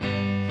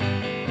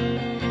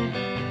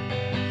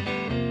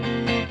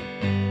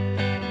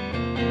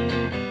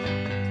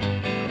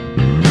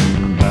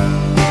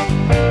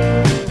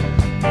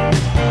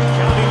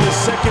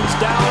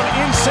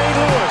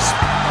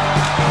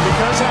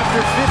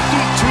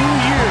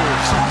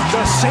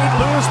St.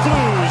 Louis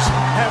Blues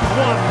have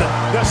won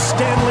the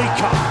Stanley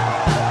Cup.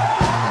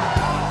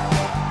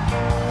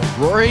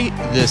 Rory,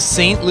 the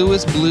St.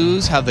 Louis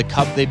Blues have the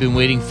cup they've been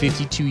waiting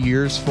 52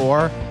 years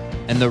for,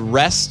 and the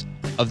rest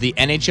of the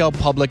NHL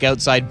public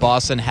outside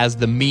Boston has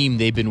the meme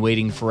they've been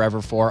waiting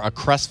forever for, a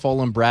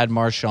crestfallen Brad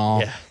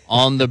Marchand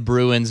on the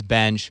Bruins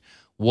bench.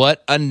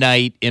 What a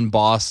night in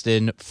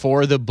Boston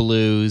for the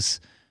Blues.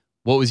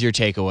 What was your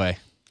takeaway?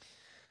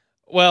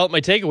 Well,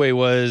 my takeaway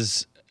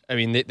was, I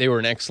mean, they were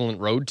an excellent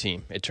road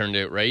team, it turned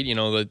out, right? You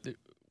know,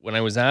 when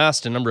I was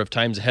asked a number of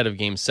times ahead of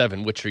Game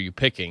 7, which are you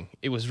picking?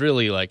 It was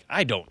really like,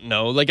 I don't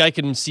know. Like, I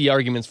can see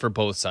arguments for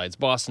both sides.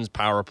 Boston's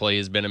power play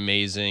has been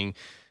amazing.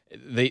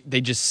 They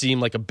just seem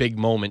like a big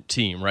moment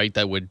team, right?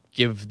 That would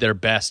give their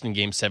best in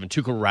Game 7.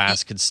 Tuukka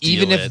Rask could steal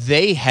Even it. if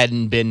they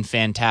hadn't been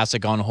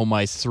fantastic on home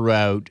ice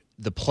throughout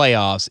the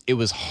playoffs, it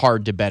was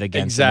hard to bet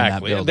against them in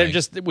that building. They're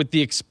just, with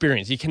the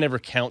experience, you can never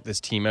count this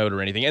team out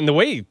or anything. And the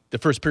way the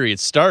first period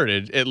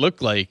started, it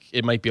looked like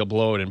it might be a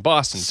blowout in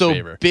Boston's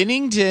favor. So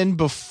Binnington,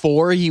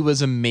 before he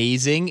was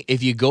amazing,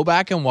 if you go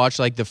back and watch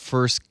like the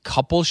first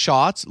couple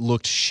shots,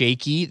 looked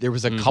shaky. There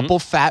was a couple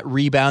fat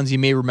rebounds. You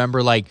may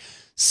remember like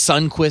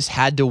Sundqvist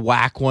had to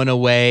whack one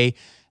away.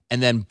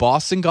 And then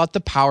Boston got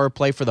the power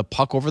play for the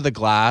puck over the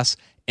glass.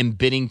 And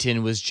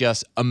Binnington was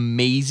just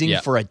amazing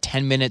for a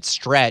 10-minute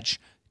stretch.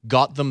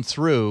 Got them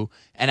through,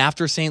 and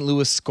after St.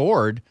 Louis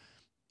scored,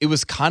 it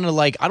was kind of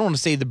like, I don't want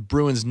to say the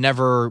Bruins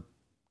never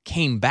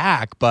came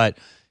back, but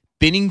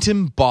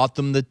Binnington bought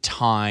them the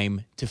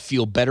time to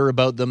feel better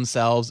about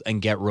themselves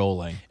and get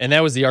rolling. And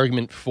that was the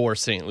argument for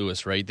St.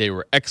 Louis, right? They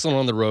were excellent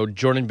on the road.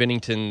 Jordan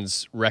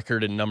Binnington's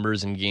record and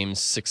numbers in games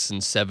 6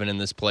 and 7 in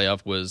this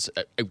playoff was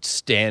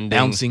outstanding.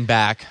 Bouncing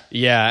back.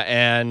 Yeah,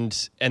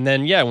 and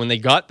then, when they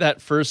got that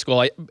first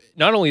goal,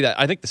 not only that,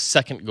 I think the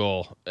second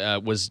goal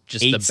was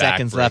just 8 the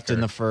seconds backbreaker. left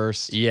in the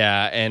first.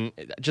 Yeah, and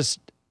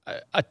just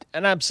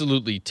an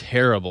absolutely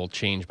terrible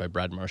change by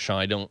Brad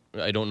Marchand.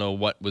 I don't know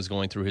what was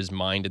going through his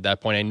mind at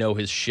that point. I know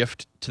his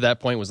shift to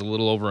that point was a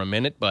little over a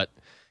minute, but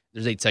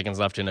there's 8 seconds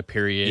left in a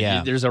period.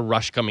 Yeah. There's a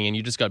rush coming in.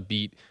 You just got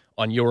beat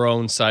on your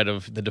own side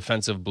of the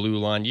defensive blue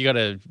line. You got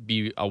to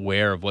be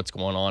aware of what's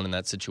going on in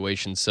that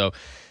situation. So,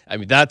 I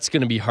mean, that's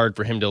going to be hard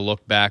for him to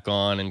look back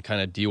on and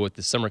kind of deal with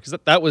this summer, because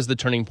that was the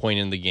turning point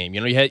in the game. You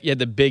know, you had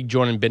the big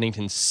Jordan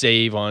Binnington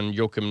save on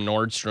Joachim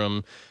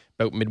Nordstrom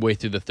about midway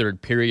through the third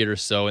period or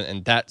so,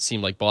 and that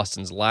seemed like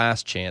Boston's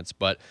last chance.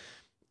 But,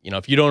 you know,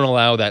 if you don't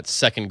allow that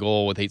second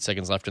goal with 8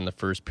 seconds left in the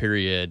first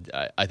period,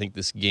 I think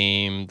this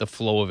game, the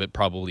flow of it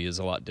probably is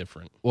a lot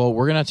different. Well,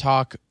 we're going to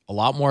talk a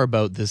lot more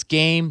about this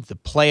game, the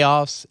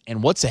playoffs,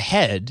 and what's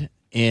ahead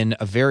in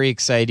a very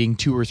exciting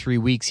 2 or 3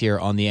 weeks here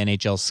on the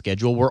NHL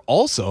schedule. We're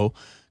also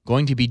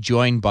going to be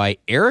joined by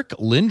Eric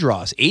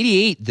Lindros,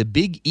 88, the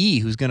Big E,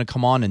 who's going to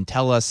come on and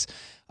tell us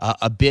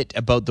a bit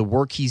about the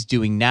work he's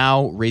doing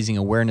now, raising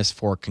awareness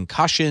for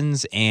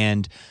concussions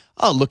and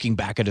looking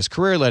back at his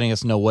career, letting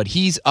us know what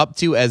he's up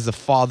to as the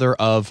father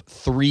of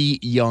 3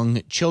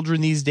 young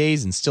children these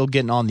days and still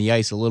getting on the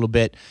ice a little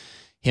bit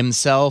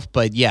himself.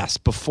 But yes,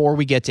 before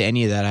we get to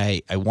any of that,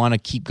 I want to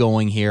keep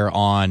going here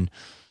on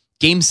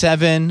Game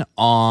 7,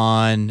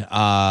 on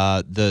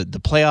the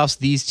playoffs,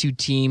 these two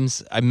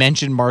teams. I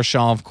mentioned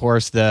Marchand, of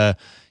course, the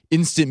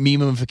instant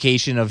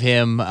memification of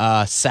him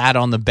sat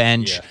on the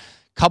bench. Yeah.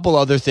 Couple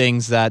other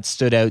things that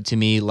stood out to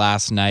me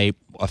last night.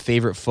 A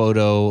favorite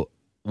photo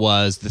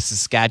was the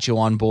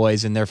Saskatchewan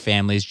boys and their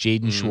families,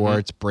 Jaden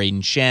Schwartz,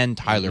 Braden Shen,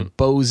 Tyler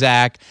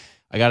Bozak.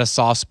 I got a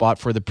soft spot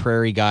for the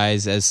Prairie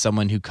guys as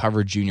someone who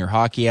covered junior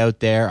hockey out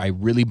there. I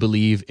really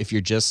believe if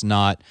you're just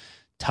not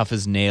tough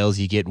as nails,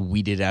 you get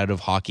weeded out of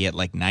hockey at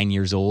like 9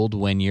 years old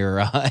when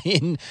you're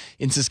in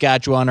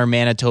Saskatchewan or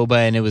Manitoba,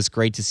 and it was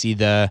great to see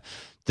the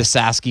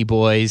Sasky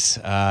boys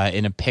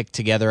in a pick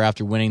together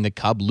after winning the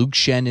Cup. Luke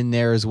Shen in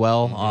there as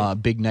well.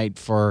 Big night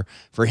for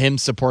him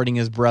supporting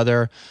his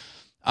brother.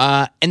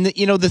 And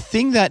the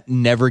thing that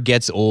never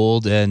gets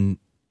old, and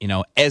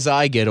as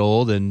I get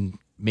old, and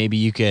maybe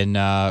you can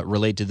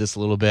relate to this a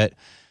little bit,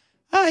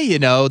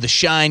 the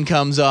shine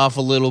comes off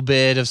a little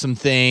bit of some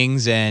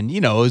things. And,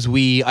 as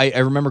I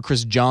remember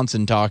Chris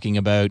Johnson talking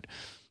about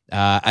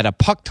at a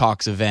Puck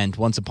Talks event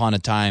once upon a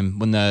time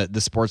when the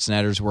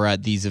Sportsnetters were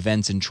at these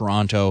events in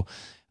Toronto.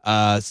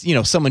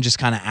 Someone just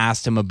kind of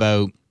asked him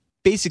about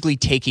basically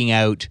taking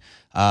out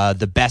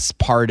the best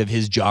part of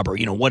his job, or,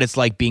 what it's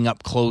like being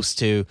up close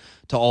to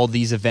all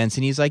these events.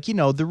 And he's like,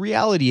 the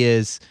reality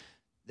is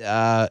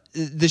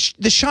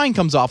the shine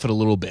comes off it a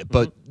little bit,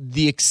 but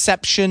the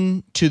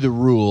exception to the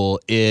rule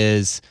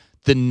is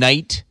the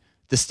night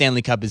the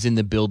Stanley Cup is in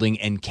the building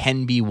and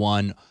can be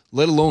won,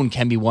 let alone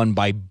can be won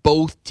by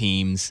both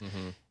teams.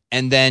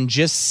 And then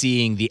just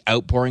seeing the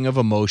outpouring of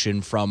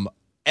emotion from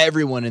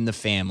everyone in the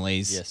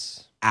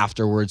families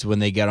afterwards when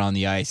they get on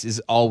the ice is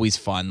always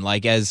fun.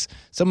 Like, as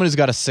someone who's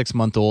got a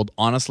 6-month-old,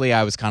 honestly,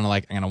 I was kind of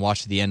like, I'm going to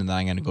watch to the end and then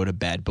I'm going to go to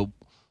bed. But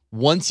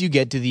once you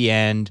get to the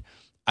end,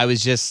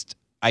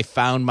 I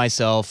found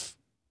myself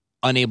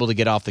unable to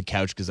get off the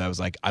couch because I was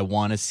like, I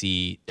want to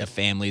see the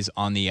families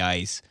on the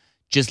ice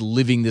just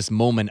living this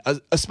moment,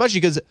 especially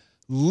because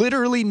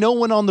literally no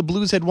one on the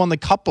Blues had won the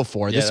Cup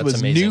before. Yeah, this was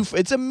amazing. new.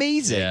 It's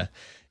amazing.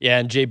 Yeah,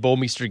 and Jay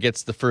Bouwmeester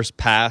gets the first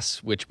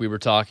pass, which we were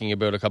talking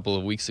about a couple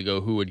of weeks ago.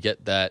 Who would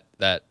get that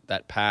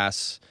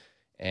pass?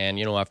 And,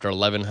 after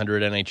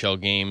 1,100 NHL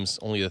games,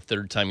 only the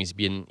third time he's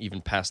been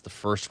even past the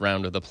first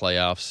round of the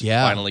playoffs,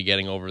 finally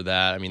getting over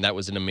that. I mean, that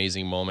was an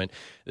amazing moment.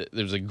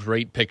 There's a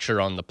great picture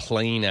on the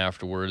plane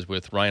afterwards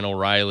with Ryan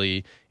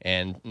O'Reilly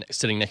and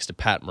sitting next to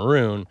Pat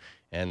Maroon,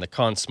 and the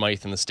Conn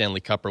Smythe and the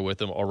Stanley Cup are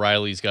with him.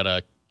 O'Reilly's got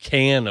a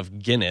can of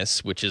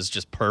Guinness, which is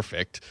just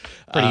perfect.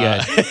 Pretty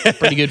good.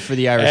 Pretty good for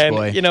the Irish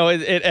boy.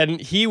 And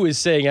he was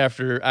saying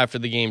after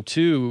the game,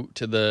 too,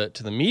 to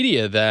the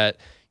media that,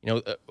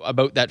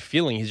 about that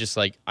feeling, he's just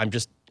like,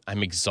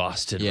 I'm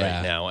exhausted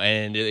right now.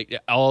 And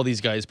all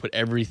these guys put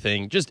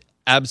everything, just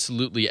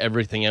absolutely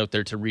everything out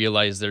there to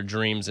realize their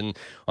dreams. And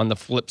on the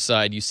flip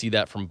side, you see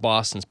that from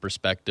Boston's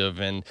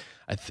perspective. And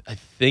I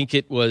think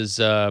it was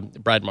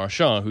Brad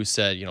Marchand who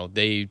said,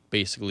 they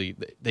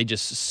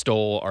just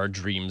stole our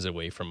dreams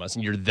away from us.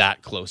 And you're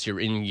that close. You're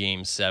in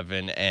Game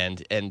 7,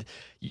 and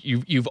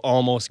you've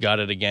almost got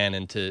it again.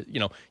 And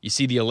you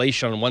see the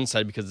elation on one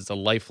side because it's a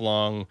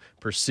lifelong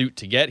pursuit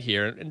to get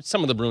here. And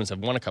some of the Bruins have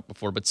won a cup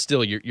before, but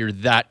still, you're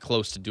that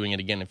close to doing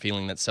it again and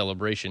feeling that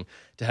celebration.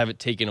 To have it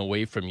taken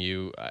away from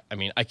you, I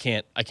mean, I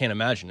can't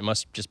imagine. It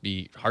must just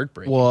be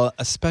heartbreaking. Well,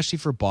 especially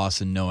for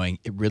Boston, knowing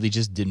it really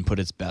just didn't put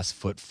its best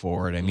foot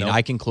forward. I mean,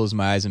 I can close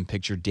my eyes and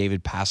picture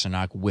David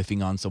Pastrnak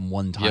whiffing on some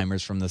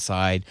one-timers from the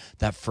side.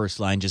 That first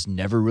line just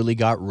never really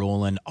got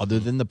rolling. Other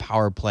than the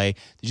power play,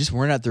 they just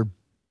weren't at their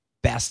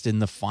best in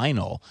the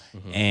final.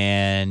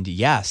 And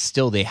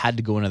still they had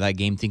to go into that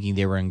game thinking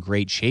they were in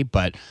great shape.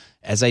 But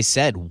as I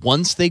said,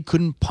 once they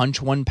couldn't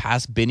punch one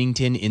past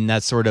Binnington in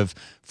that sort of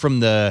from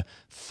the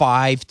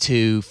 5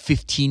 to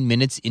 15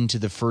 minutes into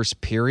the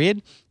first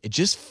period, it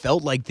just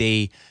felt like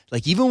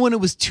even when it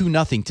was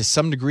 2-0, to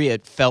some degree,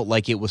 it felt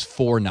like it was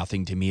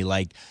 4-0 to me.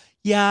 Like,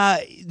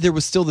 there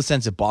was still the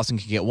sense that Boston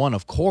could get one,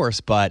 of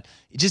course, but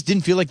it just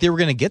didn't feel like they were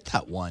going to get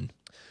that one.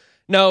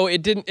 No,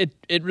 it didn't.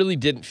 It really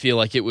didn't feel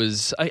like it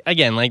was,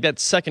 again, like that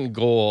second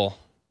goal,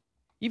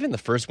 even the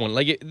first one,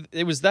 like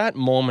it was that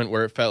moment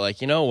where it felt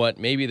like, you know what,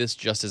 maybe this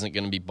just isn't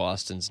going to be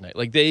Boston's night.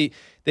 Like they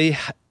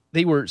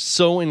were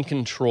so in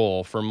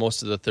control for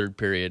most of the third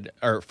period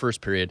or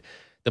first period.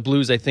 The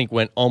Blues, I think,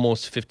 went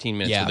almost 15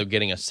 minutes without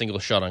getting a single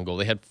shot on goal.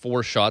 They had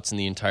 4 shots in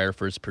the entire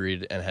first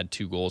period and had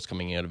 2 goals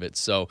coming out of it.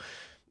 So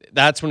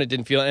that's when it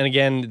didn't feel. And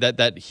again,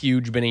 that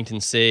huge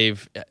Binnington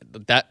save,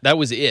 that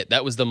was it.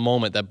 That was the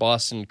moment that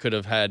Boston could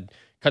have had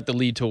cut the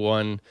lead to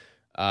 1.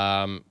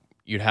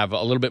 You'd have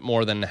a little bit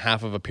more than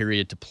half of a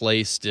period to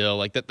play still.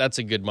 Like that's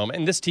a good moment.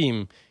 And this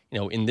team,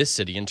 in this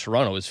city, in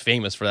Toronto, is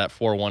famous for that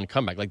 4-1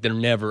 comeback. Like they're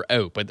never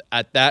out. But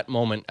at that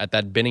moment, at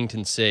that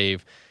Binnington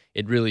save,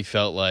 it really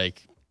felt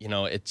like,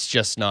 it's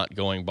just not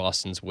going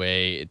Boston's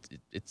way.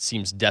 It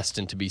seems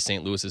destined to be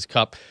St. Louis's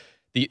cup.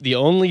 The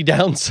only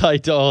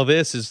downside to all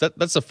this is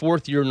that's the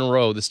 4th year in a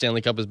row the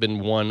Stanley Cup has been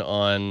won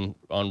on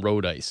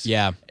road ice.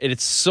 Yeah, and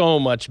it's so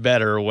much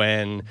better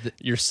when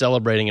you're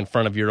celebrating in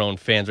front of your own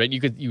fans, right?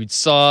 You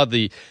saw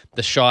the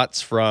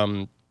shots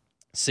from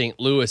St.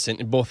 Louis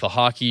in both the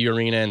hockey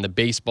arena and the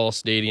baseball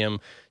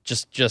stadium,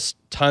 just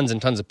tons and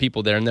tons of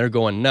people there, and they're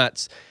going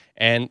nuts.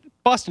 And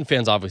Boston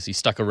fans obviously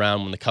stuck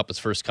around when the cup was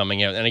first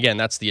coming out. And again,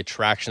 that's the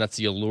attraction, that's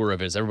the allure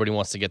of it, is everybody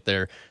wants to get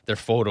their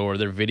photo or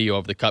their video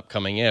of the cup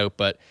coming out.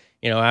 But,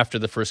 after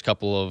the first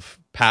couple of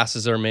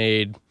passes are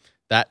made,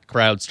 that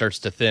crowd starts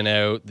to thin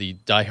out. The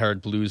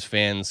diehard Blues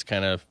fans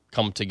kind of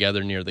come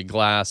together near the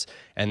glass,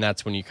 and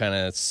that's when you kind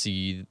of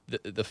see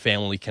the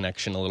family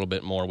connection a little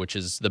bit more, which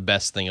is the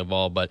best thing of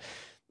all. But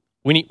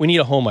we need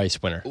a home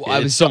ice winner.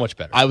 It's so much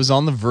better. I was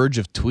on the verge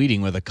of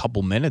tweeting with a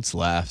couple minutes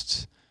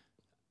left.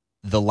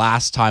 The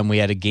last time we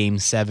had a Game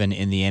 7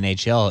 in the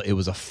NHL, it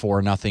was a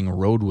 4-0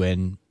 road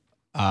win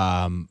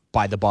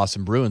by the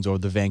Boston Bruins over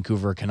the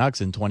Vancouver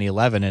Canucks in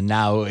 2011, and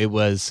now it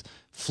was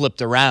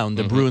flipped around.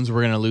 The Bruins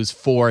were going to lose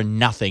 4-0,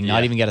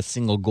 not even get a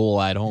single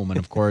goal at home, and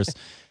of course,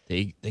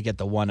 they get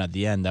the one at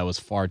the end. That was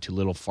far too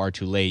little, far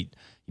too late.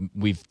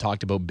 We've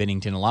talked about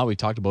Binnington a lot. We've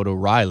talked about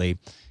O'Reilly.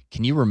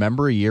 Can you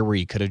remember a year where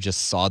you could have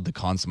just sawed the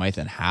Conn Smythe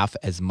in half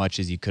as much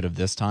as you could have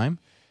this time?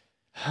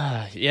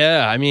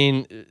 Yeah, I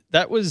mean,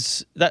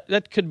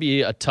 that could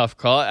be a tough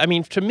call. I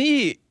mean, to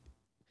me,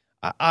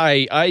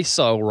 I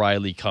saw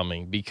O'Reilly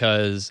coming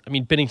because, I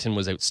mean, Binnington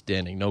was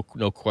outstanding, no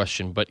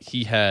question, but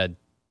he had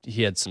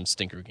some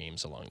stinker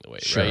games along the way,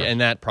 right?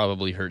 And that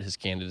probably hurt his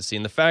candidacy.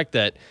 And the fact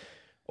that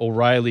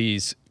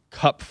O'Reilly's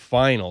Cup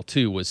final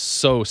too was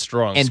so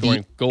strong, and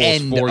scoring goals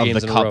 4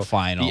 games in a row.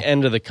 The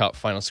end of the Cup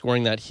final,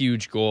 scoring that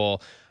huge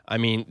goal. I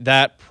mean,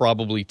 that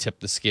probably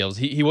tipped the scales.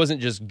 He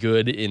wasn't just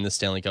good in the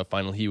Stanley Cup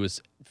final; he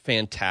was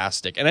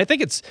fantastic. And I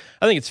think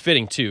it's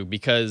fitting too,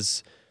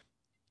 because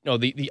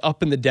the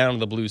up and the down of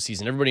the Blues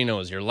season. Everybody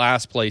knows you're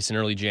last place in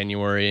early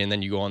January, and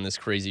then you go on this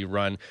crazy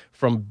run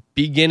from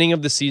beginning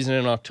of the season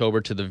in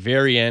October to the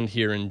very end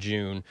here in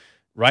June.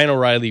 Ryan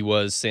O'Reilly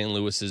was St.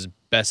 Louis's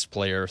best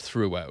player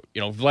throughout.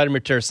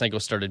 Vladimir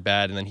Tarasenko started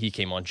bad, and then he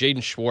came on.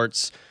 Jaden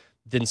Schwartz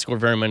didn't score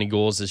very many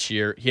goals this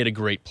year. He had a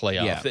great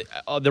playoff.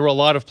 Yeah. There were a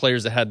lot of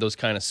players that had those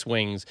kind of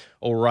swings.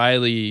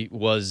 O'Reilly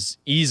was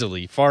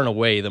easily, far and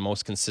away, the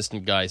most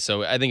consistent guy.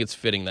 So I think it's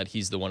fitting that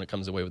he's the one that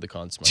comes away with the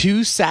Conn Smythe.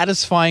 2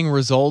 satisfying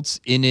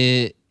results in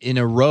a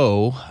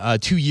row,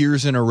 2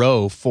 years in a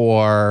row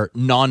for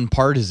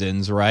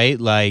non-partisans, right?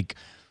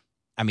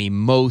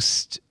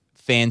 Most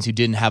fans who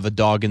didn't have a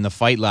dog in the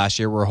fight last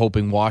year were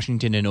hoping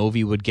Washington and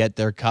Ovi would get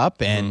their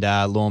cup, and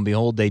lo and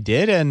behold, they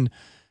did. And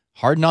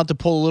hard not to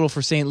pull a little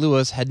for St.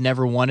 Louis, had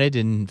never won it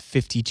in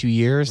 52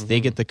 years. They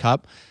get the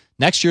cup.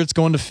 Next year, it's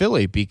going to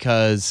Philly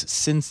because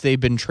since they've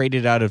been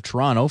traded out of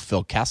Toronto,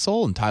 Phil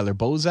Kessel and Tyler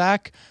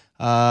Bozak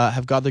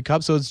have got the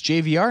cup. So it's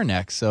JVR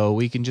next. So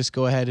we can just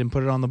go ahead and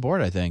put it on the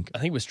board, I think. I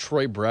think it was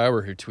Troy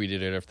Brower who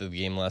tweeted it after the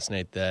game last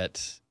night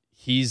that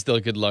he's the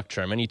good luck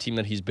charm. Any team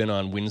that he's been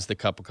on wins the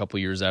cup a couple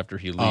years after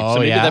he leaves. So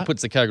maybe that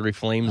puts the Calgary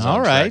Flames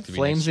on track to be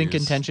Flames in next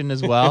year's. contention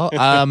as well.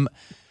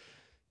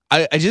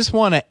 I just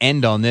want to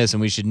end on this,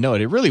 and we should note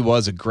it really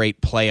was a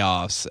great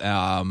playoffs.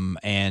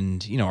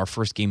 And our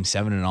first Game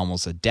 7 in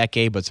almost a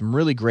decade, but some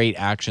really great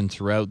action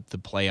throughout the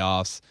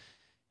playoffs.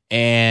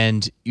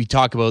 And you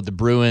talk about the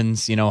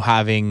Bruins,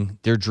 having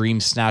their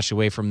dreams snatched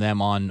away from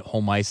them on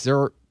home ice.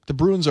 The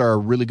Bruins are a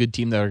really good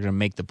team that are going to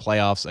make the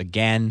playoffs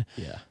again.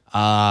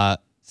 Yeah.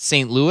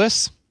 St.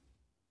 Louis,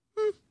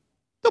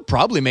 they'll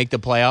probably make the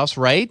playoffs,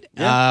 right?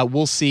 Yeah.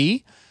 We'll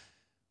see.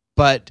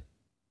 But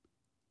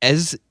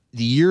as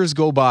the years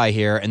go by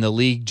here and the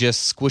league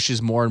just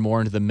squishes more and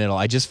more into the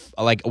middle,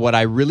 what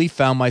I really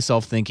found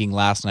myself thinking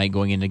last night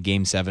going into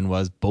Game 7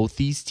 was both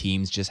these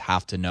teams just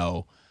have to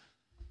know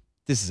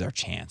this is our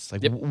chance.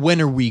 When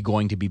are we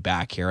going to be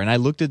back here? And I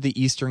looked at the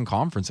Eastern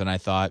Conference and I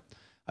thought,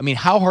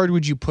 how hard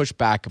would you push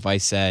back if I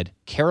said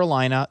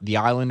Carolina, the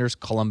Islanders,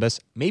 Columbus,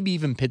 maybe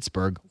even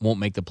Pittsburgh won't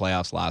make the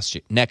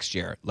playoffs next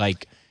year? You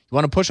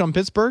want to push on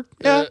Pittsburgh?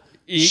 Yeah.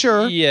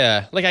 Sure.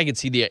 Yeah. I could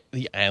see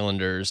the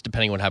Islanders,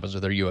 depending on what happens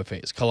with their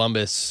UFAs.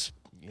 Columbus.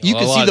 You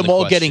could see them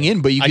all getting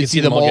in, but you could see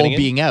them all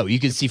being out. You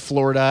could see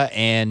Florida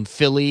and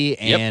Philly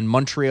and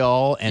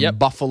Montreal and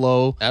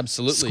Buffalo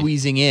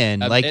squeezing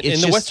in.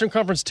 In the Western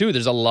Conference, too,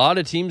 there's a lot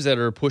of teams that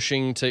are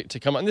pushing to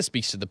come out. And this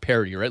speaks to the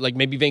parity, right?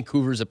 Maybe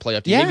Vancouver's a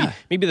playoff team. Yeah.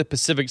 Maybe the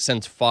Pacific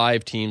sends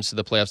 5 teams to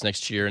the playoffs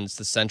next year, and it's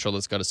the Central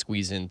that's got to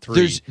squeeze in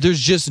 3. There's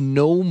just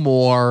no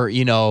more,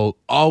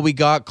 we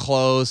got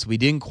close. We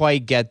didn't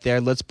quite get there.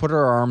 Let's put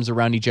our arms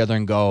around each other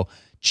and go,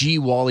 gee,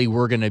 Wally,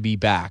 we're going to be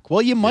back.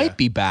 Well, you might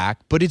be back,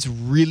 but it's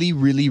really,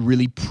 really,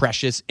 really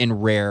precious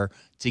and rare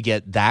to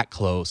get that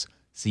close.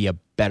 So you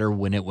better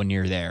win it when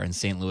you're there, and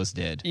St. Louis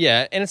did.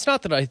 Yeah, and it's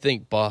not that I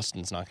think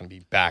Boston's not going to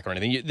be back or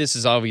anything. This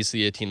is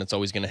obviously a team that's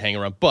always going to hang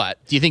around,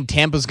 but... Do you think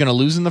Tampa's going to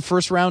lose in the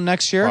first round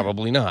next year?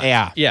 Probably not.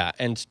 Yeah. Yeah,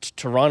 and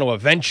Toronto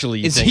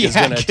eventually is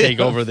going to take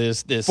over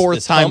this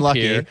fourth time hump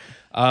lucky here.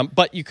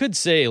 But you could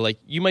say,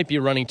 you might be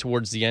running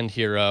towards the end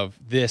here of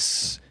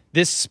this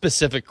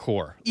specific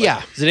core.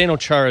 Zdeno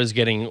Chara is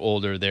getting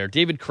older there.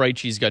 David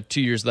Krejci's got 2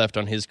 years left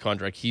on his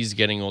contract. He's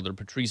getting older.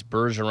 Patrice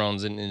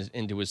Bergeron's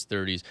into his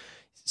 30s.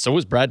 So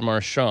is Brad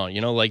Marchand.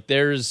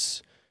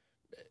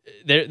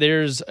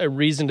 There's a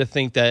reason to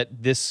think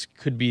that this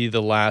could be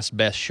the last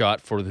best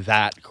shot for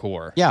that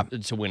core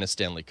to win a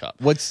Stanley Cup.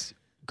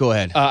 Go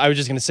ahead. I was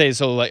just going to say,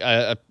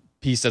 a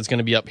piece that's going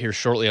to be up here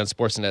shortly on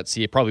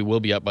Sportsnet.ca, probably will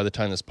be up by the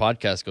time this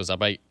podcast goes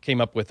up. I came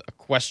up with a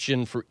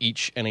question for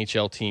each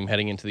NHL team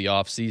heading into the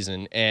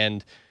offseason.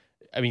 And,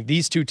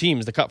 these 2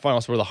 teams, the Cup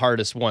Finals were the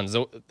hardest ones.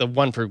 The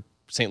one for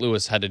St.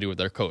 Louis had to do with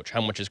their coach.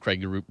 How much is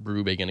Craig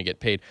Berube going to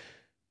get paid?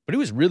 But it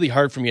was really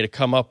hard for me to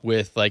come up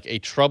with, a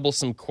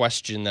troublesome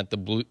question that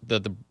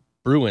the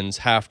Bruins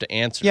have to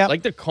answer.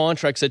 Their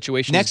contract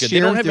situation next is good.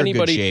 Year, they don't have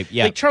anybody. Good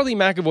shape. Charlie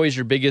McAvoy is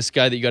your biggest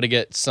guy that you got to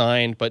get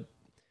signed, but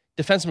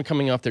defensemen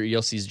coming off their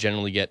ELCs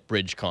generally get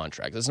bridge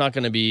contracts. It's not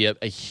going to be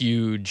a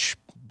huge,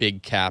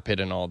 big cap hit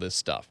and all this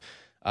stuff.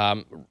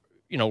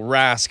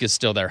 Rask is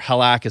still there.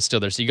 Halak is still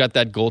there. So you got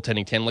that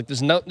goaltending tandem.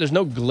 There's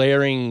no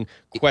glaring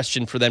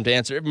question for them to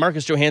answer. If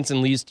Marcus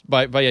Johansson leaves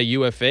via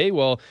UFA,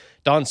 well,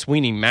 Don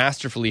Sweeney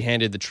masterfully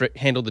handled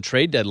the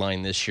trade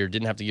deadline this year.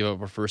 Didn't have to give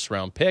up a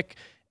first-round pick.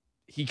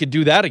 He could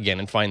do that again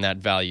and find that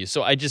value.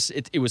 So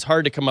it was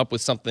hard to come up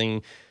with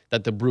something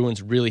that the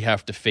Bruins really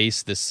have to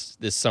face this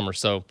summer.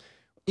 So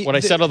what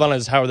I settled on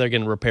is how they're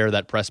going to repair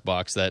that press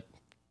box that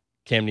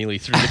Cam Neely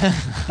threw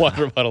the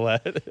water bottle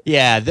at.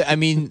 Yeah,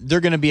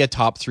 they're going to be a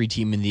top 3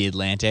 team in the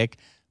Atlantic,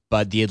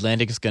 but the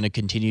Atlantic is going to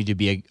continue to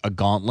be a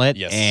gauntlet,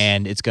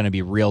 and it's going to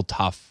be real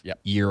tough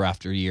year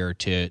after year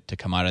to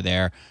come out of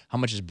there. How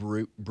much is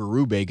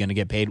Berube going to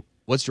get paid?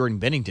 What's Jordan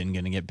Binnington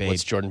going to get paid?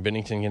 What's Jordan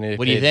Binnington going to get paid?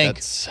 What do you think?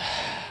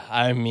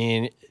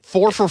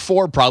 4 for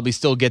 4 probably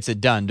still gets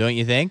it done, don't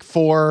you think?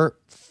 4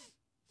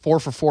 for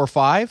 4,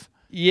 5?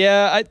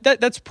 Yeah,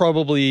 that's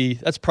probably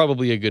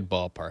a good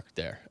ballpark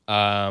there.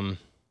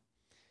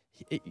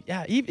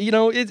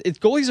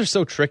 goalies are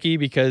so tricky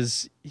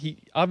because he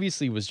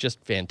obviously was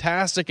just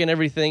fantastic and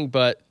everything,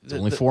 but it's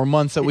only 4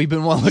 months that we've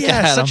been looking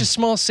at him. Such a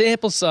small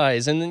sample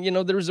size, and then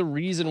there was a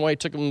reason why it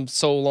took him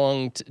so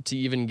long to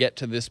even get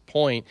to this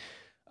point.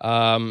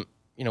 When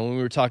we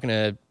were talking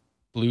to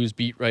Blues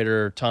beat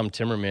writer Tom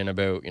Timmerman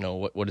about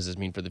what does this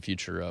mean for the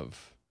future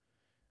of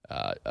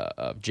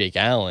Jake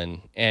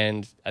Allen,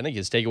 and I think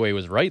his takeaway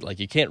was right. Like,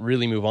 you can't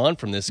really move on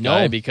from this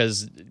guy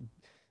because.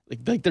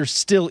 Like there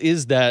still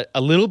is that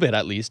a little bit,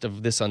 at least,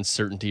 of this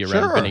uncertainty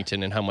around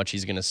Binnington and how much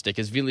he's going to stick.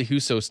 Is Ville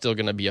Husso still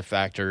going to be a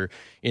factor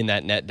in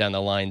that net down the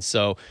line?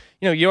 So,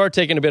 you are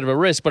taking a bit of a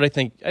risk, but I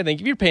think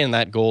if you're paying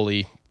that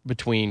goalie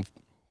between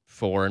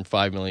 $4 and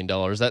 $5 million,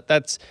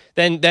 that's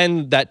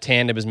then that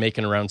tandem is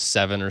making around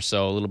 7 or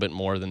so, a little bit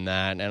more than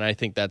that, and I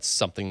think that's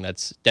something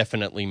that's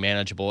definitely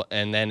manageable.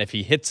 And then if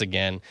he hits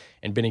again,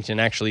 and Binnington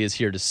actually is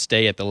here to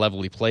stay at the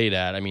level he played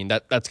at, I mean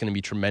that's going to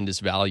be tremendous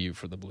value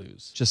for the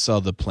Blues. Just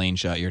saw the plane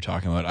shot you're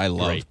talking about. I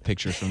love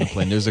pictures from the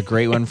plane. There's a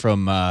great one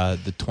from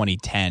the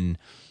 2010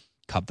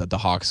 Cup that the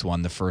Hawks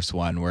won, the first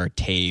one, where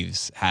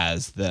Taves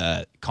has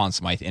the Conn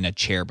Smythe in a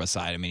chair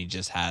beside him, and he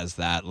just has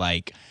that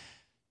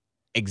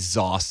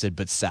exhausted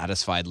but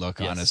satisfied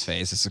look on his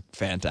face. It's a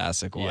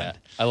fantastic one. Yeah.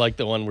 I like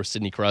the one where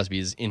Sidney Crosby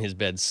is in his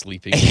bed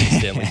sleeping in the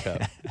Stanley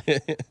Cup.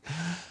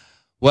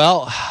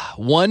 Well,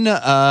 one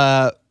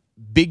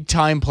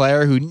big-time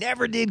player who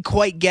never did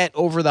quite get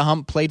over the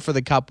hump, played for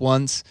the Cup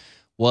once,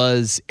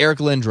 was Eric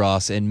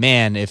Lindros. And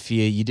man, if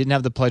you didn't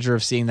have the pleasure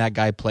of seeing that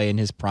guy play in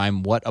his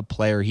prime, what a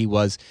player he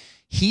was.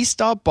 He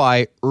stopped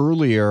by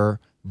earlier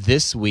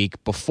this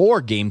week,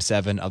 before Game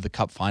 7 of the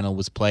Cup Final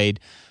was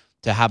played,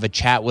 to have a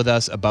chat with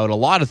us about a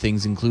lot of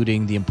things,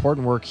 including the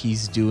important work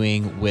he's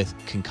doing with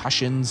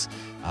concussions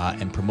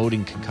and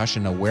promoting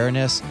concussion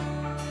awareness.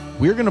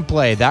 We're going to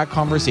play that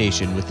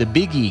conversation with the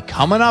Big E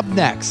coming up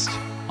next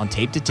on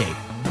Tape to Tape.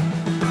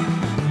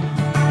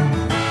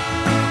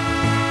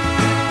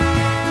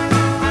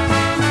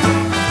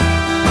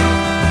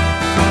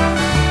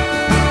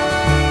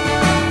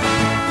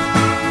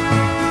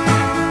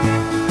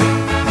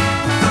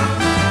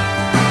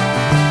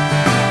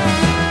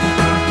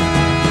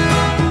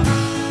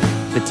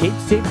 The Tape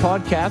to Tape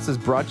podcast is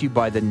brought to you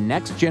by the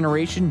next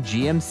generation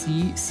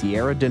GMC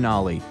Sierra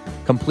Denali,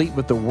 complete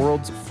with the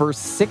world's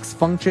first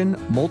 6-function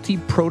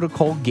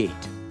multi-protocol gate.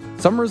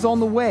 Summer's on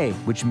the way,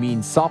 which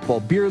means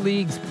softball beer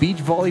leagues, beach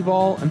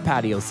volleyball, and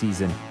patio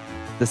season.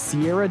 The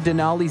Sierra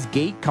Denali's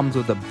gate comes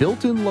with a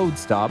built-in load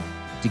stop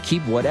to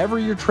keep whatever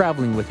you're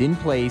traveling with in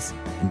place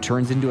and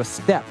turns into a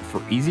step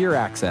for easier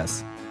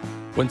access.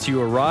 Once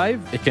you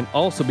arrive, it can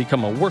also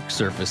become a work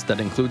surface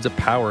that includes a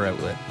power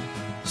outlet.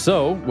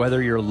 So,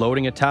 whether you're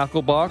loading a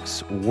tackle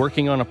box,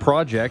 working on a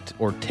project,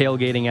 or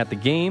tailgating at the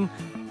game,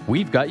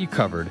 we've got you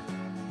covered.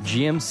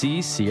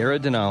 GMC Sierra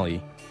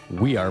Denali.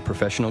 We are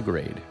professional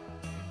grade.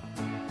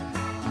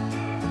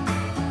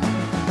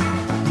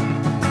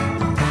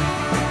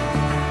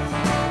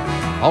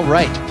 All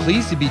right,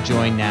 pleased to be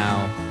joined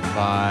now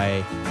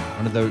by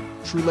one of the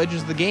true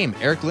legends of the game,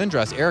 Eric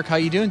Lindros. Eric, how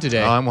you doing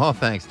today? I'm well,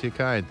 thanks. Too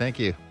kind. Thank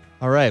you.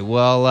 All right,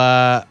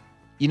 well,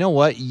 you know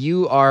what?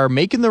 You are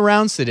making the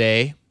rounds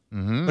today.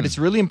 Mm-hmm. But it's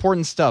really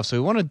important stuff, so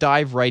we want to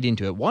dive right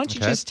into it. Why don't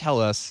you just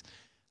tell us,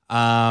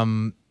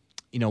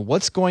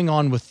 what's going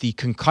on with the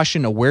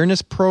concussion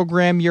awareness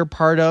program you're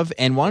part of,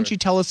 and why don't you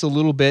tell us a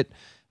little bit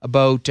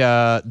about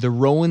the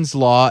Rowan's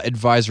Law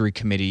Advisory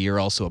Committee you're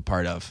also a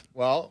part of?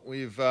 Well,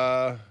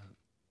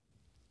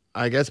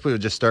 I guess we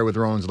would just start with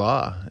Rowan's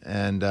Law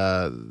and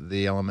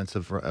the elements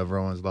of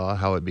Rowan's Law,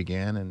 how it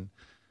began, and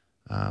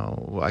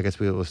I guess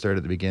we will start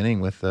at the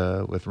beginning with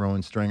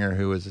Rowan Stringer,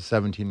 who was a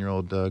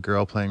 17-year-old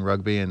girl playing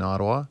rugby in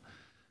Ottawa.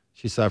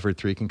 She suffered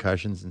 3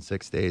 concussions in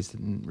 6 days.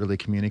 Didn't really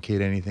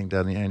communicate anything to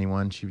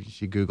anyone. She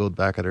Googled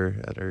back at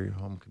her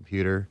home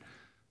computer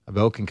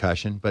about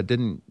concussion, but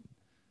didn't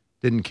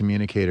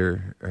communicate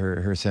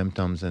her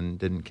symptoms and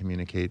didn't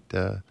communicate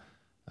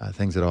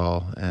things at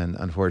all. And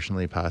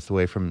unfortunately, passed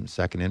away from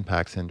second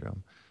impact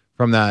syndrome.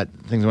 From that,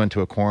 things went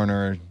to a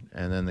coroner.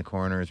 And then the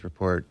coroner's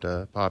report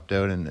popped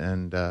out,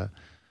 and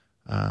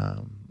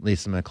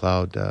Lisa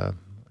McLeod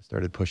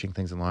started pushing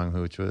things along.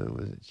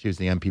 She was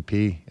the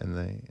MPP in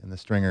the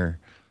Stringer.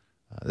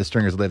 The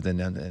Stringers lived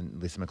in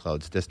Lisa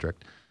McLeod's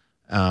district,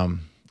 and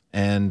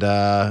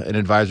an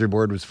advisory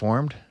board was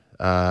formed.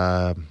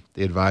 The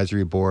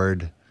advisory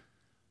board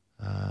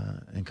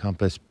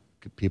encompassed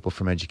people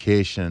from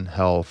education,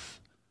 health,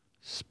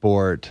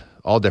 sport,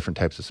 all different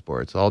types of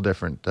sports, all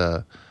different.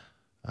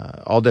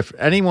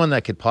 Anyone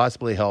that could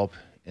possibly help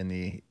in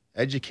the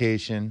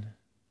education,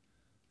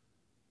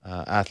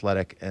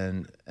 athletic,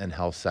 and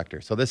health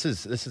sector. So this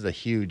is a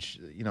huge,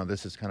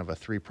 this is kind of a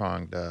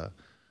 3-pronged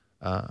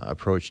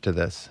approach to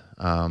this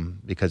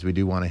because we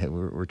do want to hit.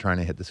 We're trying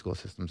to hit the school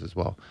systems as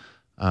well.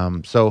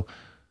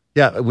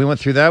 We went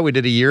through that. We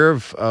did a year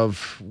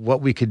of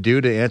what we could do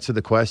to answer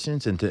the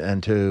questions and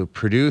to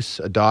produce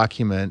a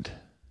document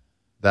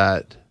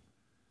that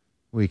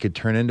we could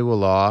turn into a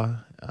law.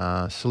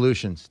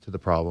 Solutions to the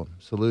problem,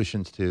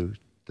 solutions to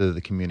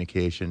the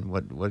communication.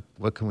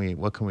 What can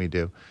we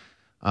do?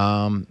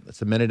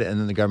 Submitted it, and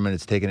then the government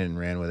has taken it and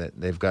ran with it.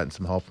 They've gotten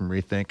some help from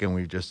Rethink, and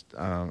we've just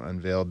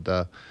unveiled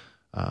the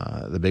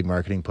big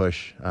marketing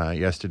push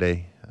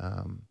yesterday.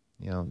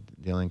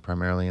 Dealing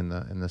primarily in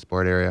the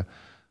sport area,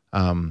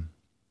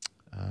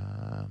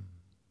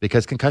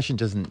 because concussion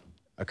doesn't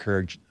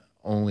occur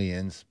only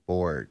in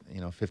sport.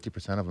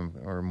 50% of them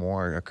or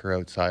more occur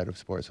outside of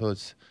sport. So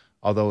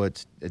although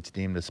it's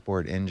deemed a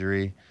sport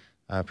injury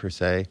per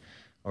se,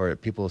 or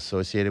people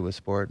associated with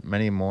sport,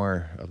 many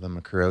more of them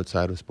occur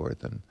outside of sport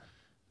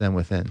than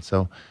within.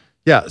 So,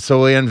 yeah.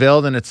 So we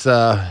unveiled, and it's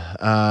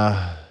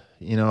about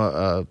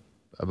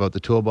the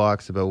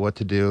toolbox, about what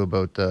to do,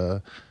 about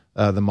the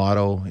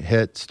motto: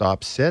 hit,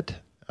 stop, sit.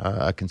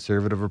 A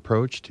conservative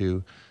approach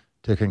to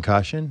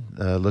concussion,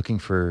 looking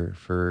for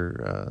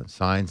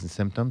signs and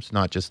symptoms,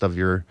 not just of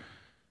your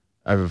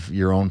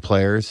own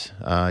players,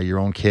 your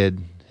own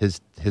kid,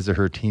 his or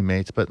her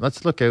teammates, but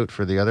let's look out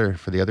for the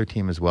other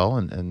team as well,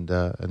 and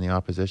the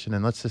opposition,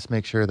 and let's just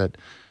make sure that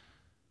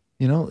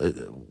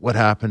what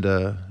happened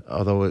to,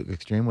 although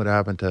extreme, what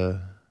happened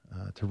to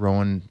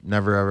Rowan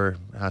never ever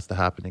has to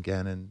happen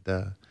again,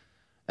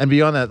 and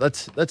beyond that,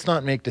 let's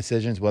not make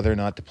decisions whether or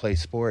not to play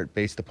sport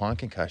based upon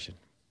concussion.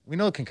 We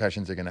know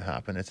concussions are going to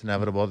happen. It's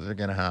inevitable that they're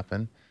going to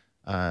happen.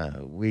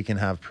 We can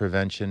have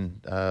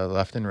prevention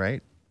left and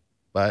right,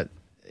 but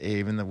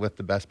even with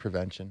the best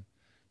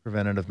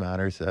preventative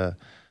matters,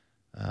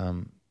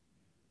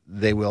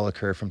 they will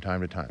occur from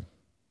time to time.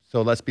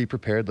 So let's be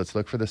prepared. Let's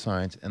look for the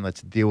signs, and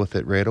let's deal with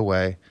it right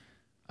away.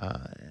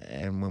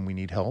 And when we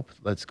need help,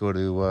 let's go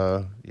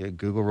to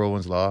Google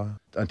Rowan's Law,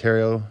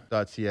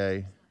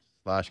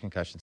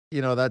 ontario.ca/concussion.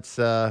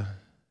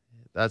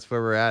 That's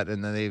where we're at,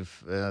 and then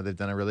they've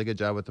done a really good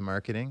job with the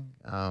marketing.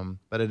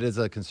 But it is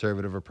a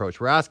conservative approach.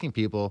 We're asking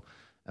people,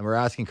 and we're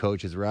asking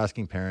coaches, we're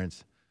asking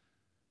parents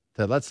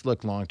to let's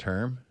look long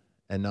term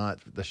and not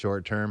the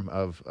short term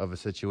of a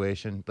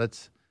situation.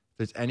 If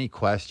there's any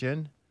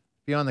question,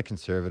 be on the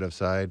conservative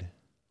side.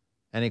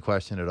 Any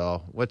question at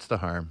all, what's the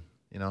harm?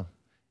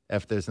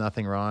 If there's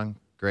nothing wrong,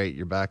 great,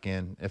 you're back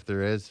in. If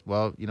there is,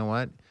 well, you know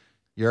what?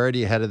 You're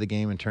already ahead of the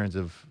game in terms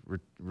of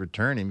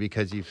returning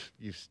because you've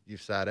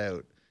sat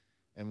out.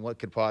 And what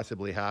could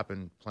possibly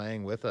happen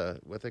playing with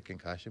a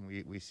concussion?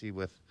 We see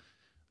with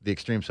the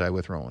extreme side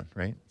with Rowan,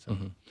 right? So,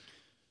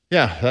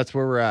 yeah, that's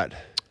where we're at.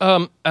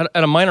 At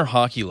a minor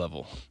hockey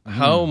level,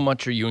 how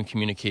much are you in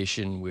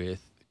communication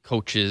with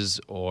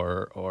coaches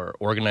or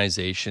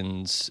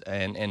organizations,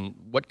 and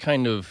what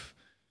kind of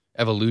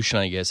evolution,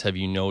 I guess, have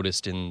you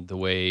noticed in the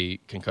way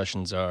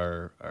concussions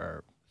are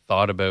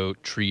thought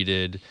about,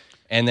 treated?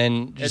 And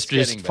then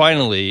just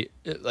finally,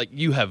 like,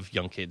 you have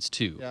young kids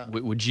too. Yeah.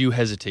 Would you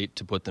hesitate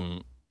to put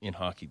them in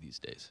hockey these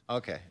days?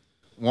 Okay.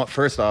 Well,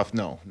 first off,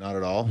 no, not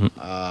at all.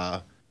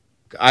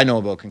 I know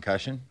about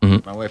concussion.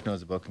 My wife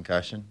knows about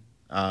concussion.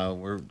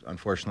 We're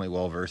unfortunately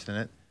well versed in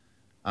it.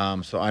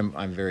 So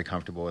I'm very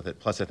comfortable with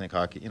it. Plus, I think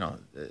hockey,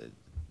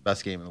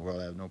 best game in the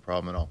world. I have no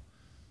problem at all.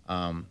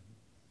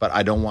 But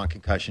I don't want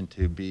concussion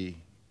to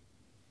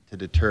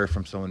deter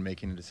from someone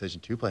making a decision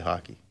to play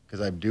hockey,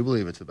 because I do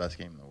believe it's the best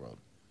game in the world.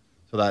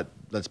 So that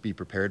let's be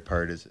prepared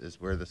part is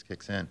where this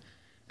kicks in.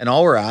 And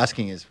all we're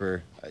asking is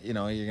for, you're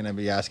going to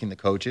be asking the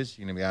coaches,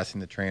 you're going to be asking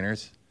the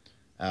trainers,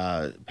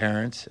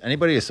 parents,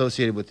 anybody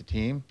associated with the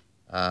team.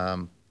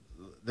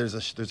 There's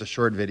a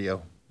short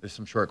video. There's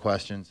some short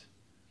questions.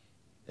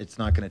 It's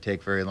not going to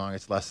take very long.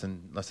 It's less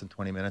than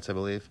 20 minutes, I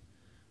believe.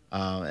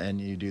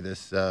 And you do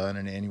this on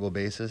an annual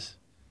basis.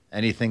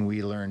 Anything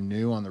we learn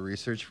new on the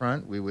research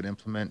front, we would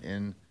implement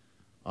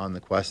on the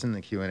question, the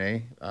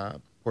Q&A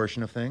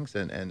portion of things,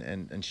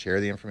 and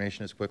share the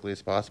information as quickly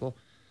as possible.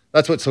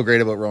 That's what's so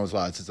great about Rowan's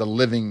Law. It's a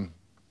living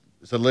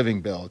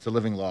bill. It's a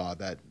living law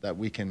that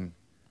we can,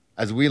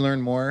 as we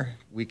learn more,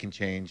 we can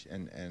change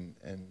and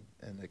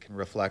it can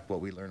reflect what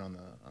we learn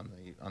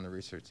on the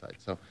research side.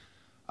 So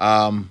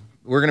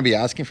we're going to be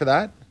asking for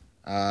that.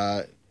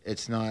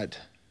 It's not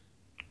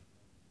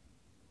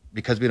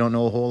because we don't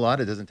know a whole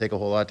lot. It doesn't take a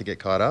whole lot to get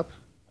caught up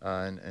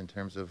in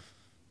terms of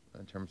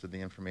the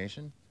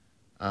information.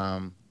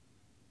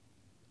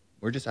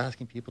 We're just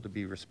asking people to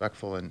be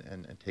respectful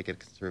and take a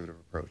conservative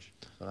approach.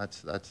 So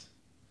that's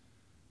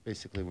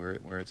basically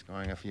where it's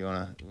going. If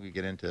we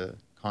get into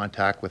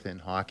contact within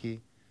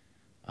hockey,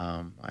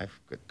 I've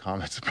got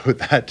comments about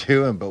that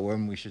too. But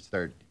when we should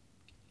start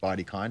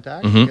body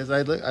contact, because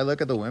I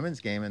look at the women's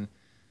game and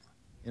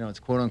it's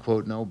quote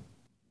unquote no,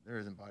 there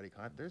isn't body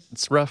contact.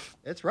 It's rough.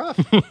 It's rough.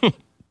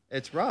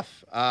 It's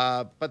rough,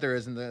 but there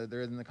isn't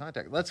the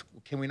contact.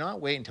 Can we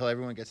not wait until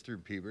everyone gets through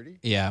puberty?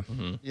 Yeah.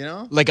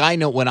 Like I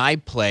know when I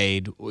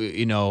played,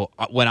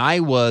 when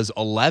I was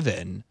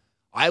 11,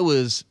 I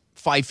was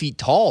 5 feet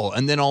tall,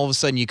 and then all of a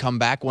sudden you come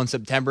back one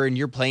September and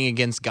you're playing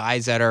against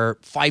guys that are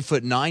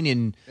 5'9"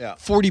 and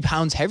 40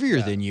 pounds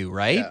heavier than you,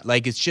 right? Yeah.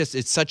 Like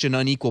it's such an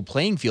unequal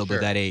playing field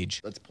at that age.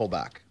 Let's pull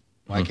back.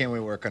 Why can't we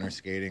work on our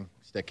skating,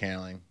 stick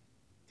handling,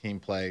 team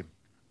play,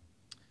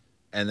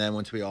 and then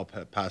once we all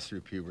pass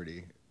through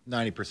puberty,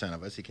 90%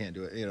 of us, you can't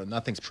do it.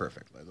 Nothing's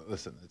perfect.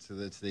 Listen,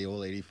 it's the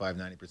old 85,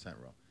 90%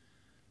 rule.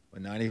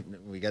 When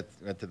we get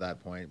to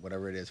that point,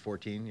 whatever it is,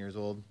 14 years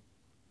old,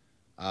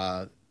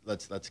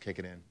 let's kick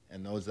it in.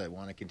 And those that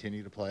want to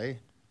continue to play,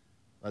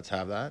 let's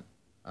have that.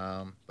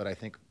 But I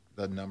think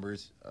the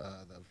numbers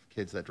of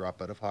kids that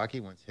drop out of hockey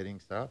once hitting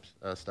starts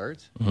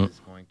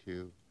is going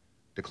to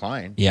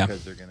decline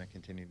because they're going to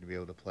continue to be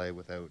able to play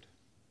without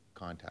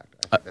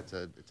contact. I think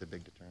it's a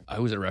big deterrent. I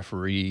was a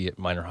referee at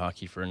minor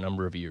hockey for a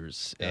number of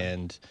years,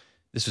 and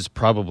this was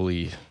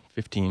probably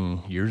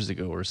 15 years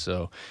ago or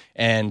so.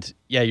 And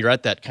you're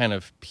at that kind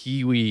of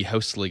pee-wee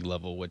house league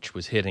level, which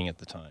was hitting at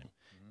the time.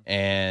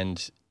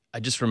 And I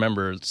just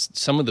remember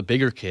some of the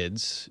bigger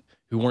kids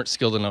who weren't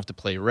skilled enough to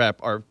play rep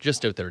are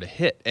just out there to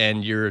hit,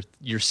 and you're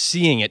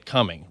seeing it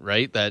coming,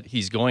 right? That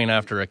he's going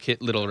after a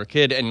littler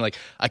kid, and like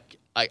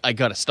I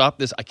got to stop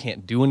this. I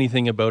can't do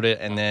anything about it,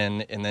 and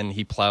then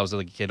he plows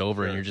the kid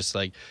over, and you're just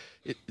like,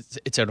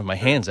 it's out of my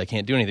hands. I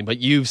can't do anything. But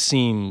you've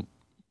seen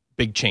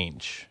big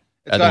change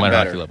at the minor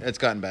hockey level. It's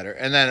gotten better.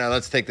 And then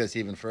let's take this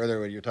even further.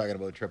 When you're talking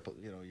about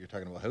you're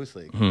talking about house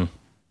league.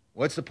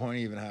 What's the point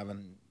of even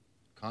having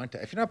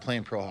contact if you're not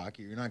playing pro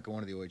hockey? You're not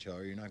going to the OHL,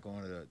 or you're not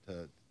going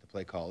to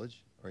play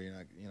college, or you're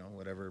not,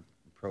 whatever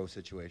pro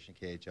situation,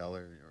 KHL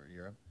or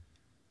Europe.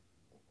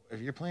 If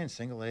you're playing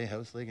single A,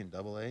 house league, and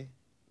double A,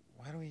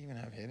 why do we even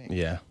have hitting?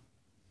 Yeah.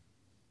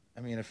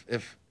 I mean,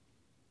 if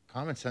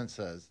common sense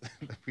says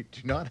that we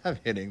do not have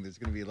hitting, there's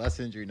going to be less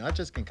injury, not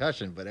just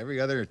concussion, but every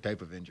other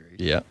type of injury.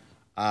 Yeah.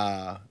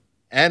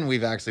 And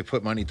we've actually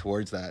put money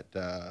towards that.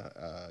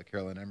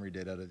 Carolyn Emery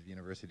did out of the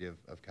University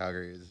of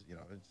Calgary. As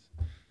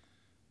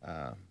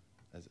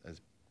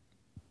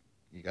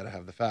you got to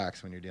have the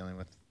facts when you're dealing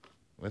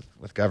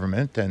with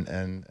government,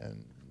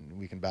 and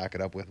we can back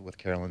it up with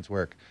Carolyn's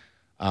work.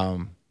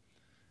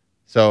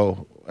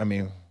 So, I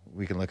mean,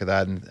 we can look at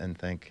that and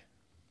think,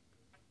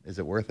 is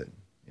it worth it?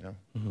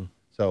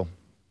 So,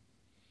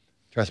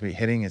 trust me,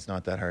 hitting is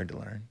not that hard to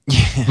learn.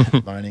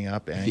 Lining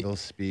up,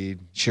 angles, speed,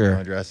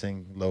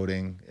 addressing,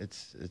 loading.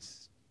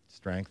 It's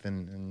strength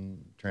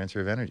and transfer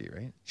of energy,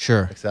 right?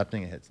 Sure.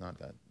 Accepting a hit's not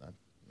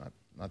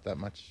that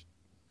much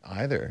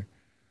either.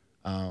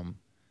 And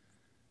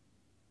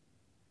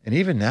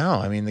even now,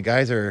 I mean, the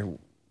guys are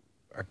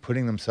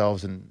putting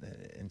themselves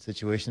in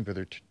situations where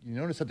you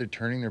notice that they're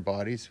turning their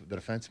bodies. The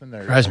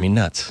defensemen, drives me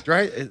nuts.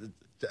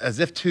 As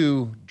if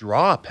to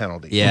draw a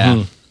penalty.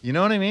 Yeah. You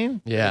know what I mean?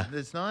 Yeah.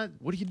 It's not.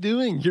 What are you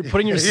doing? You're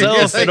putting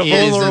yourself in a It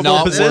is vulnerable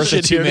not position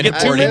worth a here to get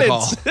 2 boarding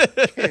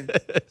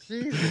minutes.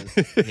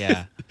 Jesus.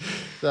 Yeah.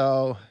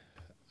 So,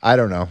 I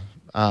don't know.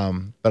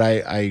 But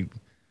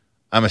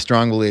I'm a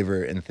strong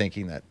believer in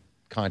thinking that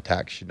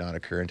contact should not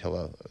occur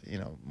until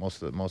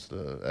most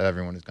of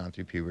everyone has gone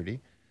through puberty.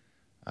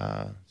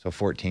 So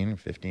 14,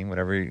 15,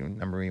 whatever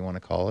number you want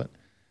to call it.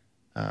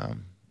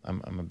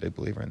 I'm a big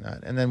believer in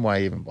that. And then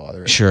why even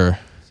bother? Sure.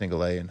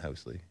 Single A and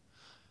house league.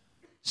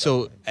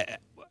 So,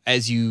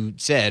 as you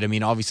said, I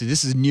mean, obviously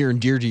this is near and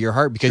dear to your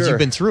heart because you've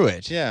been through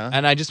it. Yeah.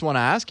 And I just want to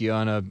ask you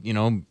on a,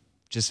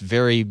 just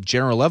very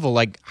general level,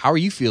 like, how are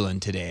you feeling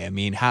today? I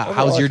mean,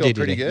 how's your day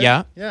today?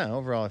 Yeah. Yeah.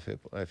 Overall,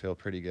 I feel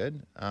pretty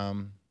good.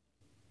 When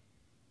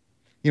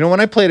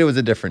I played, it was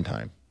a different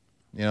time.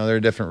 There are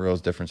different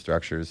rules, different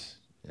structures.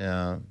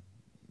 The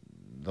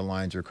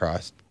lines are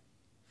crossed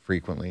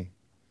frequently.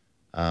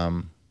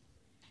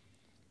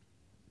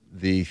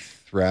 The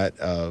threat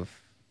of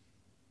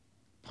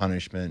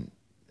punishment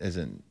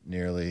isn't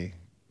nearly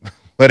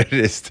what it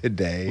is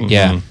today.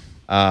 Yeah.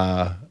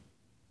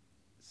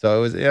 So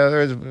it was.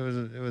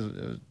 It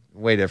was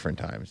way different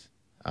times.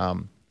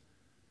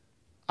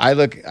 I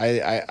look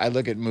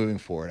at moving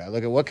forward. I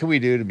look at what can we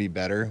do to be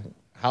better.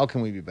 How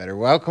can we be better?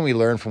 How can we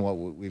learn from what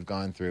we've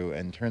gone through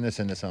and turn this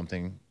into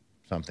something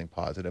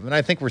positive? And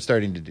I think we're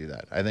starting to do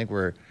that. I think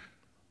we're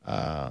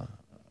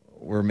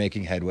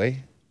making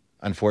headway.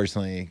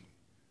 Unfortunately,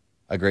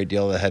 a great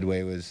deal of the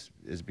headway is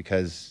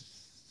because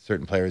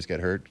certain players get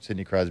hurt.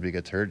 Sidney Crosby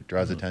gets hurt,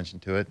 draws attention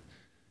to it.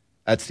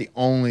 That's the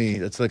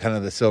kind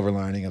of the silver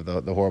lining of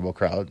the horrible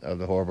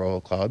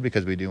cloud,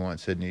 because we do want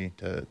Sidney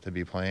to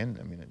be playing.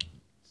 I mean, it's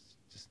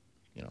just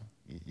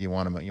you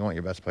want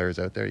your best players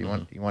out there. You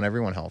want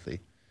everyone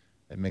healthy.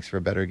 It makes for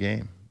a better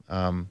game.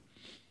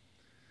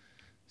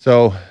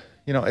 So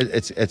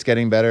it's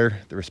getting better.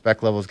 The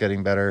respect level is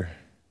getting better.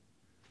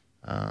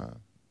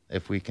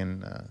 If we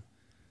can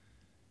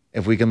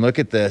look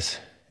at this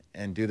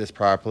and do this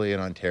properly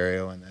in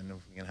Ontario, and then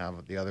if we can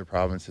have the other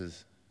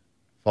provinces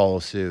follow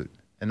suit,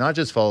 and not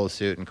just follow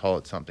suit and call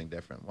it something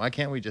different. Why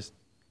can't we just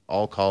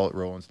all call it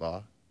Rowan's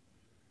Law?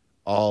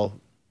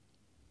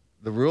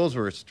 The rules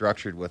were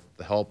structured with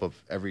the help of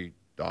every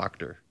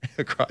doctor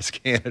across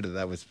Canada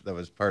that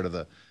was part of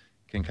the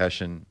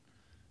concussion.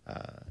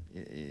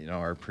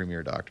 Our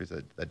premier doctors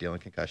that deal in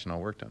concussion all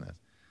worked on this.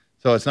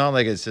 So it's not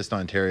like it's just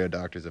Ontario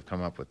doctors have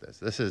come up with this.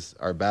 This is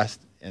our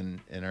best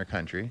in our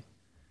country.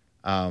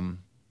 The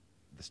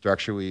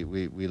structure we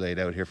laid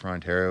out here for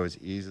Ontario is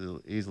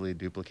easily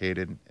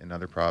duplicated in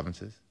other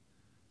provinces.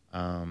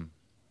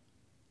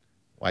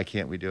 Why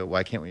can't we do it?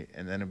 Why can't we?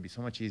 And then it'd be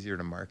so much easier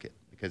to market,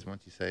 because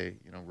once you say,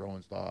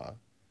 Rowan's Law,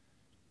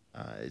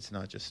 it's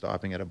not just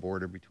stopping at a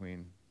border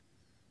between,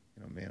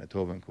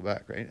 Manitoba and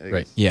Quebec, right?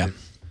 Right.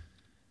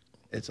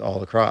 It's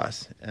all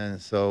across.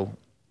 And so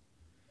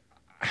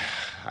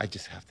I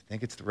just have to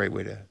think it's the right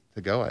way to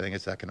go. I think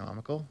it's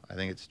economical. I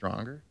think it's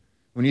stronger.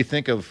 When you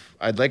think of,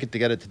 I'd like it to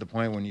get it to the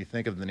point when you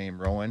think of the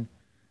name Rowan,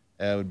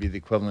 it would be the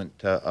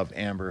equivalent of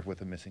Amber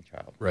with a missing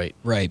child. Right.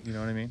 You know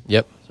what I mean?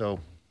 Yep.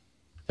 So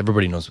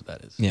everybody knows what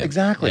that is. Yeah.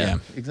 exactly. Yeah.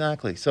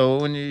 Exactly.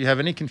 So when you have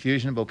any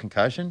confusion about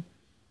concussion,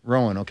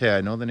 Rowan, okay,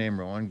 I know the name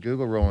Rowan.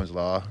 Google Rowan's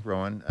Law,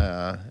 Rowan,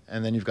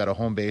 and then you've got a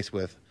home base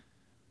with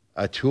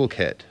a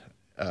toolkit,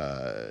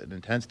 an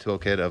intense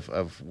toolkit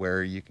of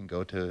where you can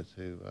go to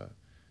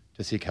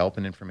seek help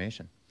and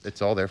information.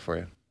 It's all there for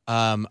you.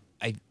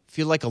 I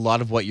feel like a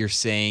lot of what you're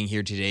saying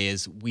here today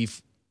is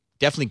we've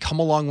definitely come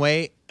a long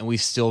way, and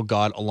we've still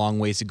got a long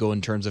ways to go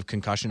in terms of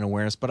concussion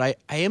awareness. But I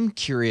am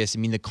curious. I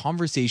mean, the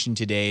conversation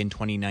today in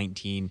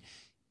 2019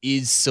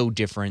 is so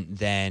different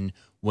than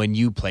when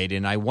you played.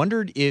 And I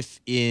wondered if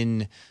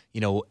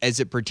as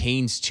it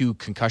pertains to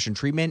concussion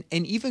treatment,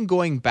 and even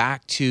going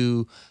back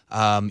to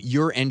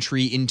your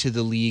entry into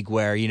the league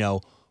where,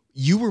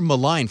 you were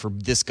maligned for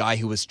this guy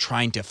who was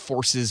trying to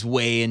force his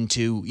way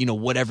into,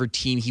 whatever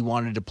team he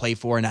wanted to play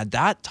for. And at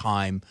that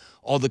time,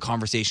 all the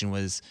conversation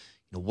was,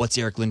 what's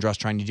Eric Lindros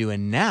trying to do?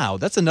 And now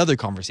that's another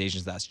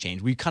conversation that's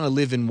changed. We kind of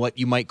live in what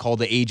you might call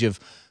the age of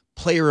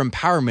player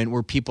empowerment,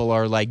 where people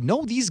are like,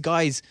 no, these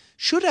guys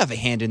should have a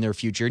hand in their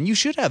future, and you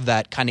should have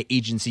that kind of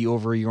agency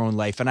over your own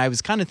life. And I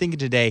was kind of thinking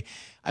today,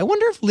 I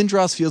wonder if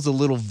Lindros feels a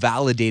little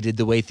validated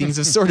the way things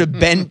have sort of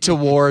bent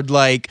toward,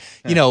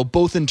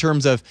 both in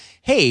terms of,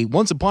 hey,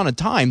 once upon a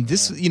time,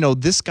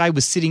 this guy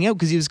was sitting out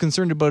because he was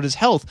concerned about his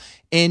health,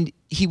 and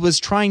he was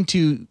trying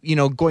to,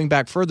 going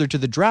back further to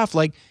the draft,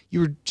 like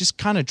you were just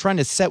kind of trying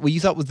to set what you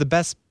thought was the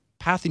best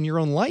path in your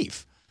own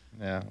life.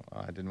 Yeah,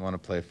 I didn't want to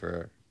play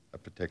for a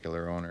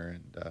particular owner,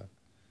 and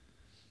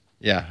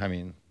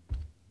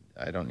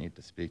I don't need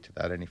to speak to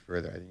that any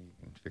further. I think you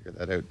can figure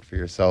that out for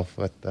yourself.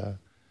 But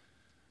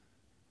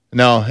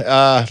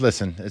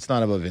listen, it's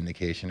not about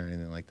vindication or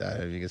anything like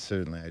that.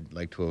 Certainly I'd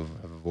like to have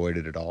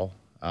avoided it all,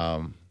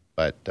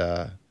 but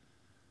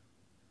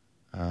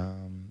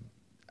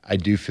I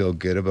do feel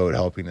good about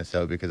helping this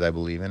out because I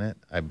believe in it.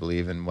 I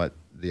believe in what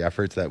the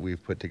efforts that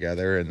we've put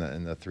together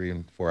in the 3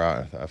 and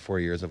 4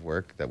 years of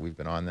work that we've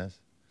been on this.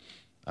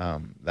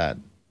 That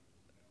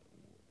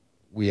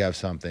we have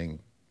something,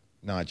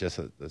 not just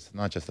a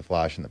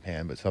flash in the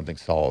pan, but something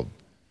solid.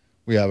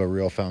 We have a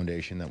real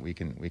foundation that we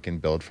can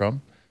build from.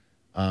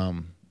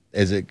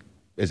 Is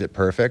it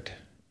perfect?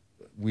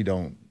 We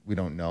don't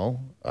know.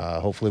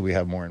 Hopefully, we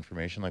have more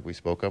information, like we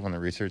spoke of on the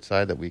research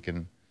side, that we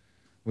can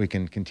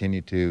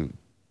continue to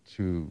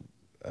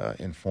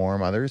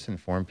inform others,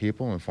 inform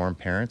people, inform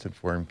parents,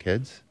 inform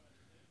kids,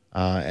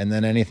 and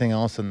then anything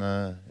else in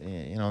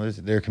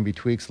there can be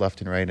tweaks left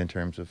and right in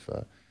terms of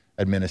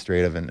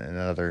administrative and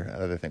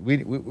other things.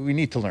 We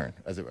need to learn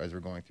as we're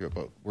going through it,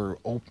 but we're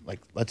open.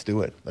 Like, let's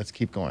do it. Let's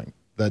keep going.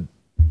 The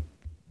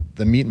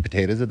meat and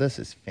potatoes of this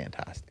is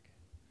fantastic.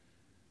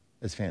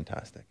 It's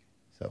fantastic.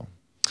 So.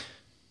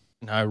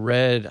 Now, I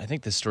read, I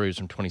think this story was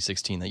from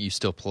 2016, that you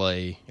still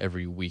play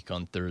every week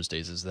on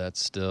Thursdays. Is that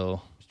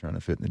still? Just trying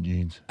to fit in the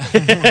jeans.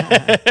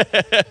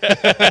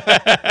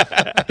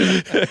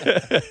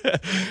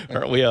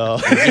 Aren't we all?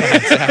 Yeah,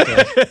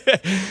 exactly.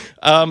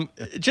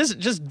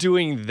 Just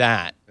doing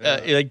that.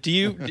 Do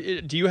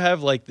you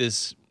have like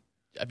this?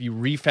 Have you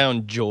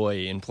refound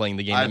joy in playing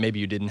the game that maybe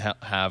you didn't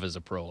have as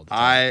a pro at the time?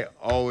 I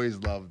always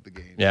loved the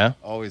game. Yeah?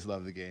 Always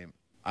loved the game.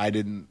 I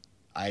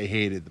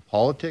hated the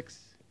politics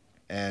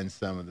and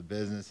some of the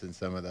business and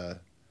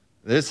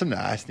there's some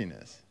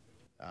nastiness.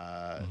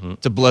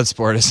 It's a blood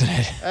sport, isn't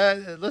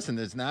it? Listen,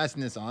 there's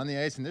nastiness on the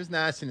ice and there's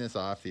nastiness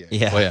off the ice.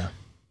 Yeah. Oh, yeah.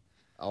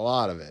 A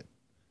lot of it.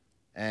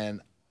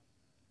 And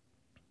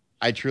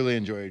I truly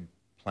enjoyed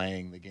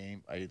playing the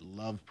game. I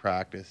loved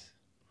practice.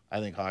 I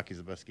think hockey's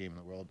the best game in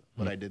the world.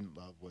 What I didn't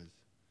love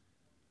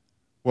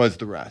was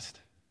the rest.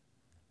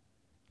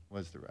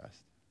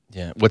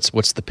 Yeah.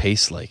 What's the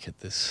pace like at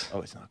this?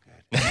 Oh, it's not good.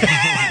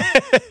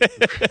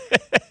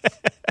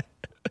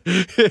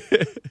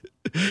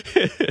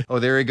 Oh,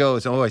 there he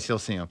goes. Oh, I still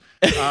see him.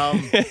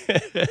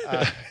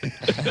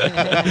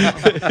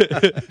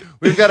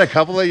 We've got a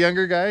couple of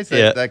younger guys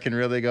that can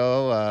really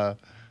go.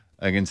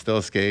 I can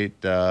still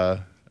skate. There's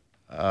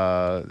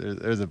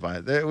a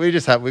bunch.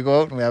 We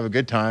go out and we have a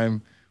good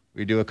time.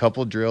 We do a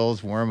couple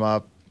drills, warm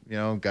up.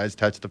 Guys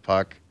touch the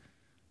puck.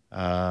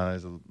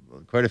 There's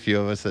quite a few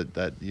of us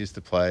that used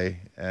to play,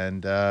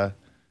 and no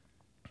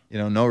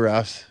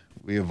refs.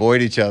 We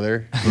avoid each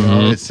other.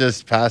 It's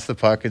just pass the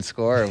puck and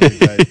score. We've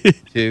got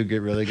 2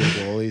 really good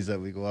goalies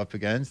that we go up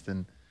against,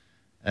 and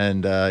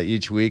And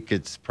each week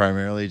it's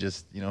primarily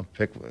just,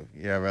 pick,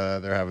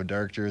 either have a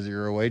dark jersey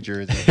or a white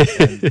jersey.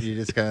 And you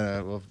just kind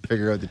of will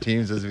figure out the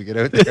teams as we get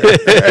out there.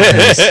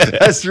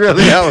 That's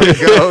really how it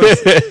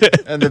goes.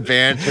 And the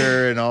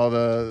banter and all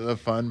the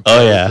fun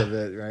parts of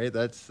it, right?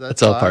 That's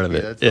all part of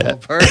it. That's the whole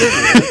part of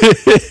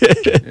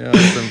it.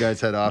 Some guys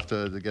head off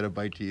to get a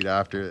bite to eat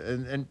after.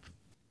 And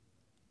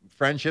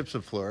friendships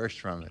have flourished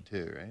from it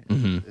too, right?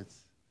 Mm-hmm.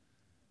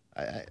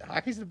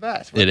 Hockey's the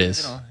best. It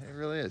is. It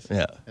really is.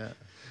 Yeah.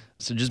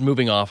 So just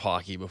moving off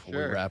hockey before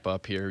we wrap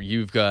up here,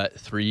 you've got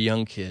 3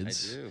 young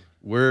kids. I do.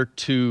 We're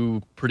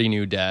 2 pretty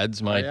new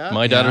dads.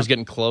 My daughter's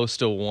getting close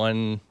to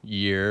 1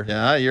 year.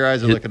 Yeah, your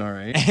eyes are looking all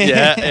right.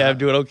 yeah, I'm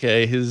doing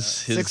okay. His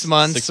 6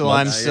 months, 6 so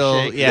months. I'm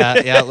still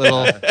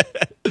little.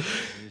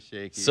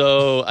 Shaky.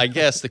 So I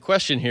guess the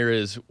question here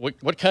is,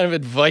 what kind of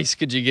advice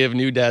could you give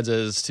new dads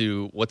as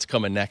to what's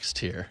coming next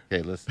here?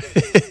 Okay,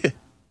 listen.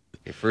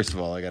 First of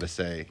all, I got to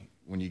say,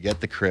 when you get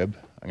the crib,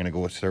 I'm going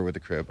to start with the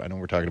crib. I know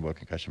we're talking about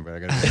concussion, but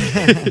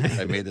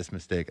I made this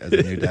mistake as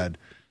a new dad.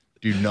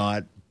 Do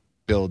not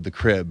build the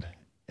crib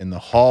in the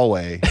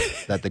hallway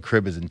that the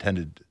crib is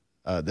intended.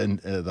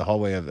 The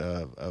hallway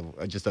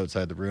of just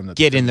outside the room.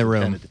 Get in the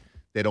room.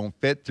 They don't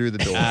fit through the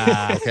door.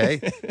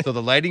 Okay, so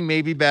the lighting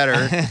may be better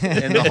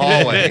in the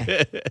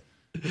hallway,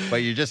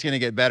 but you're just going to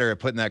get better at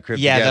putting that crib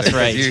together. Yeah, that's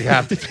right. You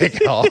have to take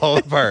it all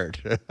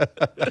apart.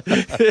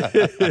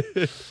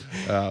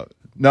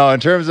 No, in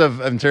terms of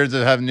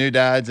having new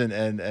dads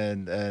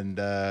and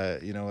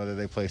whether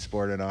they play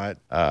sport or not,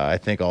 I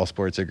think all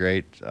sports are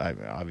great.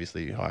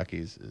 Obviously,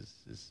 hockey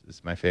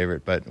is my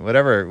favorite, but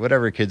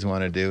whatever kids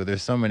want to do,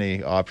 there's so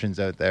many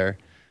options out there.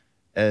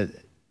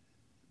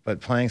 But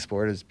playing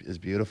sport is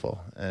beautiful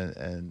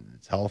and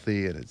it's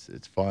healthy and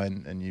it's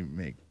fun and you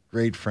make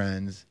great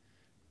friends,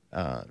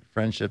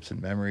 friendships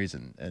and memories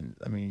and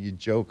I mean you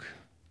joke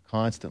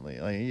constantly.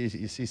 Like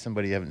you see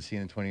somebody you haven't seen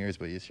in 20 years,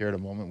 but you shared a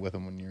moment with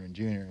them when you're in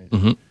junior.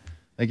 Mm-hmm.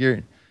 Like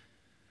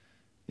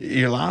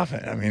you're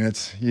laughing. I mean,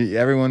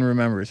 everyone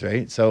remembers,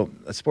 right? So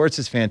sports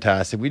is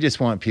fantastic. We just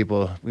want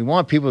people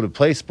to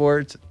play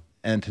sports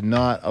and to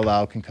not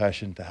allow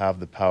concussion to have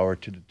the power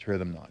to deter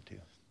them not to.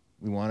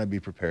 We want to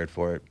be prepared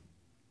for it.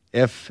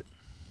 If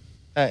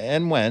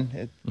and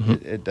when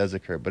it does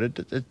occur, but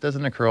it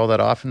doesn't occur all that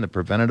often. The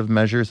preventative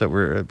measures that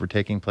were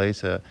taking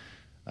place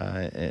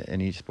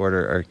in each sport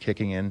are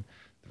kicking in.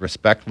 The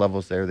respect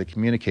levels there, the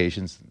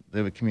communications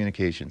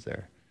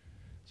there.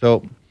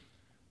 So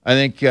I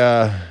think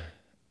your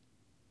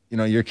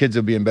kids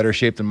will be in better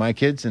shape than my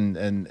kids,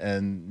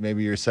 and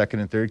maybe your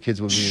second and third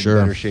kids will be in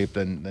better shape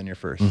than your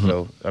first. Mm-hmm.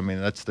 So I mean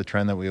that's the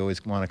trend that we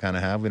always want to kind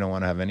of have. We don't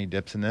want to have any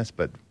dips in this,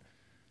 but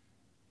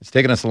it's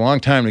taken us a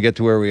long time to get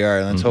to where we are,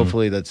 and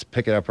hopefully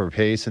pick it up our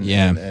pace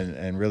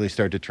and really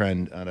start to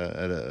trend at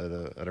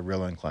a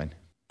real incline.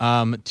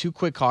 2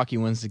 quick hockey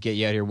ones to get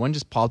you out here. One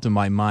just popped in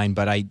my mind,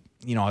 but I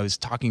was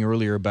talking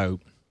earlier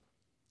about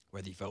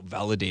whether you felt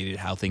validated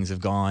how things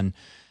have gone.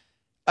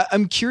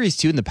 I'm curious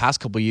too. In the past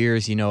couple of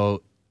years,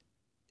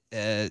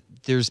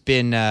 there's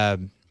been a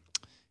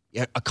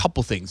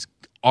couple things.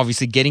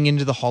 Obviously, getting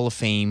into the Hall of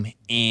Fame,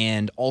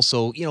 and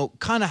also,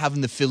 kind of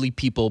having the Philly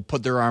people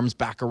put their arms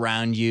back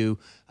around you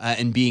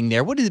and being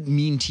there. What did it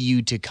mean to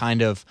you to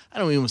kind of, I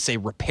don't even want to say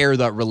repair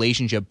that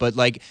relationship, but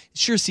it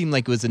sure seemed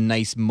like it was a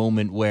nice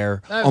moment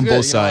where on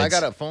both sides. I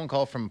got a phone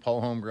call from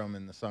Paul Holmgren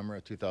in the summer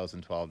of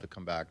 2012 to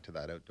come back to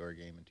that outdoor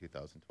game in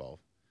 2012,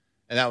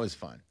 and that was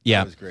fun. Yeah,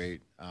 that was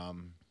great. A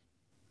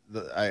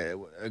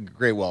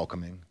great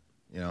welcoming.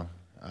 It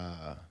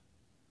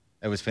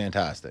was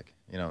fantastic.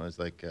 It was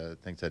like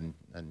things hadn't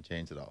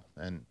changed at all.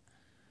 And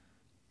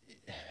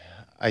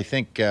I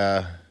think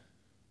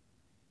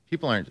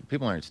people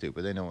aren't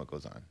stupid. They know what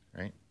goes on,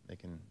 right? They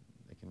can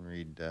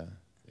read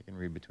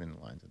between the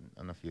lines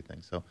on a few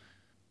things. So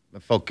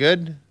it felt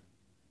good,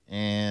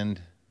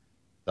 and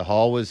the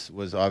hall was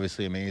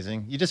obviously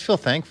amazing. You just feel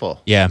thankful.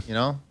 Yeah.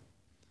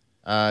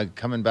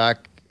 Coming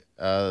back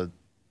to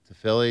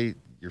Philly,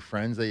 your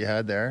friends that you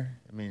had there.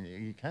 I mean,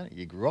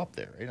 you grew up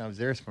there, right? I was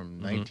there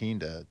from 19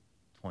 to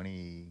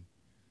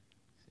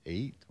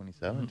 28,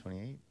 27,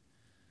 28.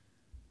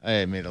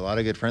 I made a lot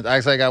of good friends.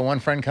 Actually, I got one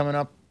friend coming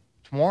up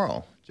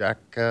tomorrow, Jack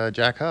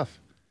Huff.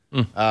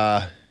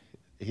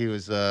 He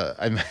was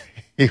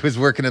he was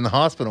working in the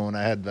hospital when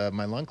I had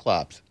my lung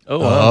collapse. Oh,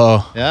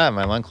 wow. Yeah,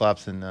 my lung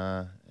collapse in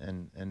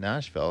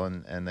Nashville,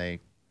 and they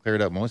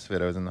cleared up most of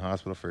it. I was in the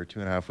hospital for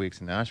 2.5 weeks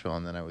in Nashville,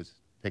 and then I was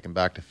taken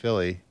back to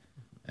Philly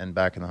and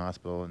back in the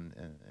hospital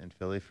in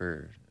Philly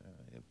for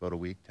about a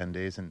week, 10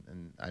 days,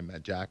 and I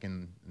met Jack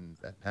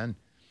at Penn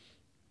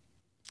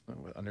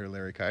under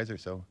Larry Kaiser.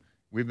 So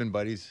we've been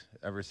buddies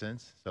ever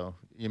since. So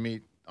you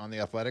meet on the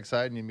athletic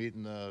side and you meet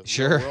in the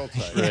world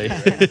side. Right?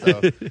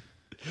 So,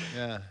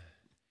 yeah.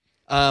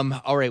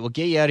 All right, we'll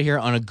get you out of here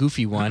on a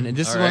goofy one, and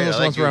this is one of those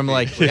ones where I'm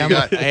like,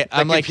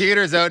 I'm like,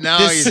 computer's out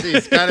now.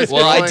 He's kind of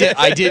well,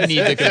 I did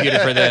need the computer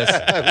for this.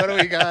 What do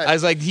we got? I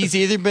was like, he's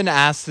either been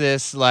asked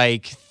this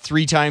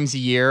 3 times a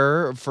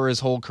year for his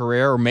whole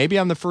career, or maybe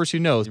I'm the first who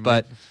knows.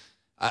 But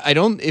I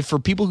don't. If for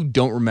people who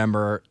don't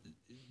remember,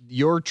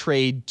 your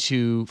trade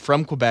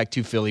from Quebec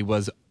to Philly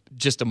was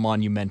just a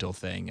monumental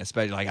thing.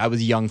 Especially like I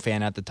was a young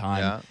fan at the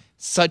time. Yeah.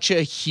 Such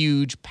a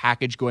huge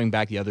package going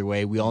back the other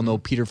way. We all know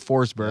Peter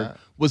Forsberg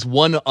was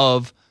one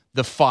of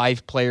the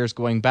 5 players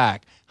going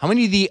back. How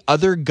many of the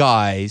other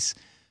guys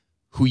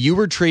who you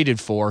were traded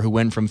for, who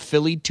went from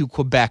Philly to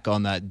Quebec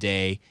on that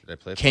day, Did I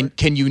play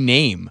can you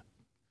name?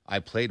 I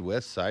played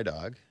with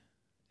Cydog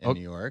in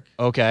New York.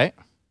 Okay.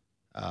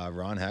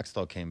 Ron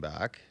Hextall came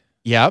back.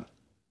 Yep.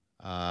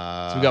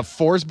 So we got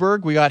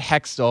Forsberg, we got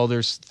Hextall.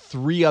 There's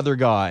 3 other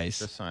guys.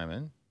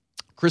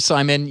 Chris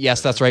Simon,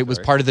 yes, that's right, was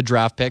part of the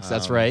draft picks.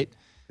 That's right.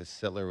 Because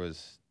Sittler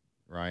was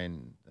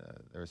Ryan.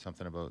 There was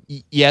something about.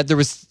 Yeah, there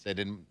was.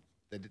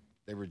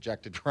 They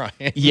rejected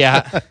Ryan.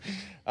 Yeah.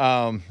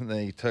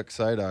 They took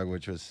Cydog,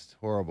 which was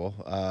horrible.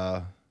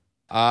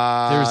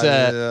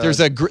 There's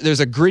a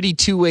gritty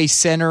 2-way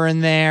center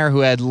in there who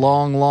had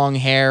long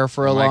hair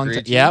for a long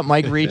time. Yeah,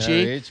 Mike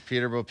Ricci.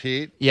 Peterbilt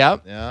Pete.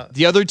 Yep. Yeah.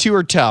 The other 2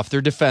 are tough.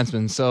 They're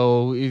defensemen.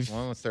 So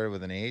one started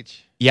with an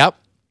H. Yep.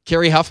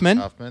 Kerry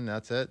Huffman.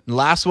 That's it.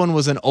 Last one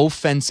was an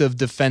offensive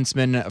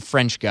defenseman, a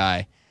French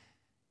guy,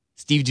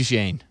 Steve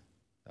Duchesne.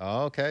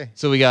 Oh, okay.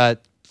 So we got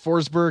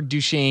Forsberg,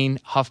 Duchesne,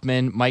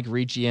 Huffman, Mike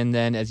Ricci, and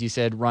then, as you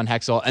said, Ron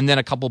Hextall, and then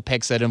a couple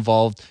picks that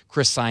involved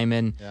Chris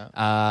Simon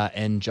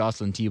and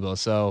Jocelyn Thibault.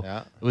 So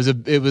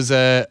it was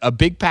a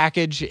big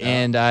package,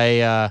 and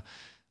I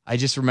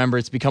just remember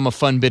it's become a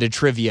fun bit of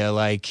trivia.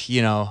 Like,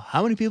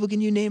 how many people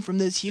can you name from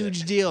this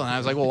huge deal? And I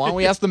was like, well, why don't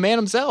we ask the man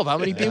himself? How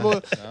many people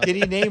did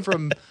he name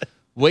from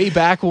way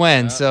back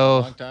when? So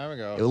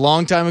a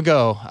long time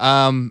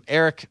ago.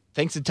 Eric,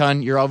 thanks a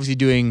ton. You're obviously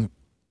doing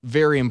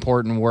very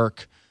important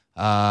work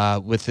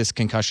with this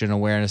concussion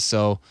awareness.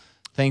 So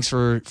thanks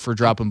for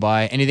dropping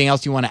by. Anything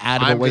else you want to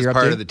add about what you're up to?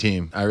 I'm just part of the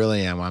team. I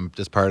really am. I'm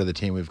just part of the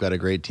team. We've got a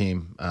great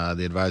team.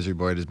 The advisory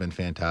board has been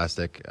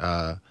fantastic.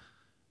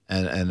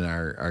 And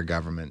our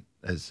government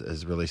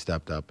has really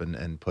stepped up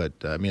and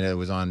put, it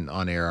was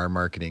on air. Our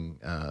marketing,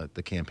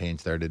 the campaign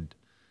started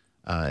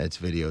its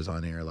videos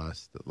on air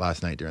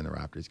last night during the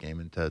Raptors game.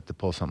 And to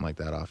pull something like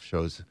that off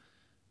shows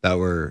that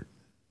we're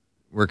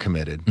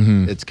committed.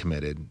 Mm-hmm. It's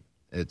committed.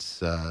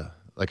 It's,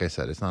 like I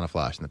said, it's not a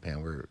flash in the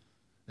pan.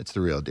 It's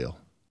the real deal.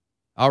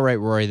 All right,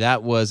 Rory,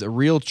 that was a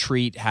real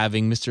treat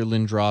having Mr.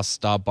 Lindros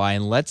stop by.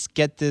 And let's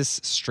get this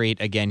straight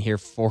again here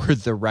for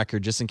the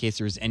record, just in case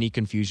there was any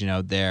confusion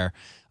out there.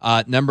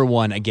 Number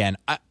one, again,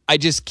 I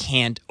just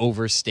can't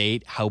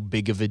overstate how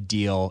big of a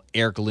deal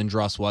Eric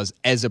Lindros was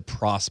as a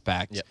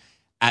prospect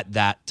at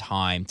that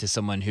time to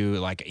someone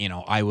who,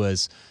 I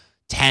was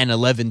 10,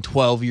 11,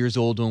 12 years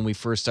old when we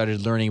first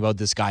started learning about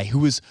this guy who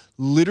was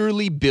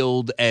literally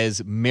billed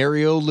as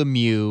Mario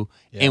Lemieux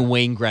and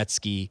Wayne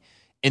Gretzky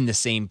in the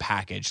same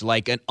package,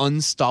 like an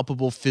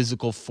unstoppable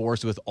physical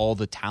force with all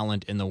the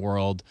talent in the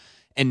world.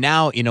 And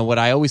now, what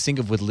I always think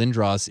of with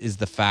Lindros is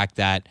the fact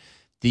that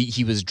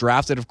he was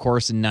drafted, of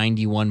course, in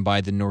 91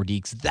 by the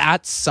Nordiques.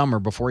 That summer,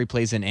 before he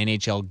plays an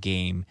NHL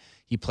game,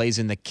 he plays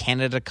in the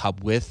Canada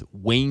Cup with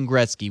Wayne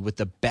Gretzky, with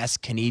the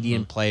best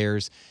Canadian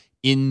players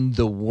in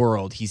the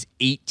world. He's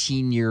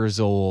 18 years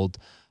old,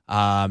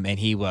 and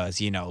he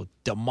was,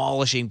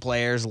 demolishing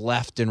players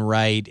left and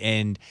right.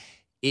 And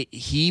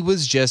he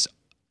was just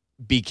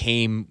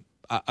became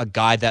a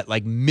guy that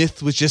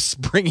myth was just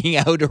springing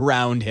out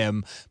around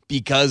him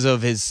because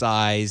of his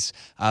size,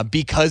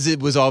 because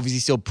it was obviously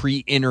still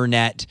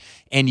pre-internet,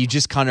 and you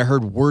just kind of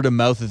heard word of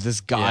mouth of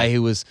this guy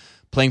who was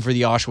playing for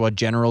the Oshawa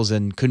Generals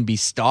and couldn't be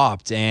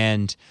stopped.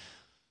 And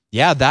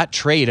that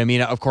trade,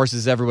 of course,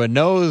 as everyone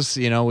knows,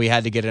 we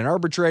had to get an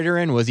arbitrator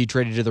in. Was he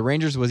traded to the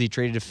Rangers? Was he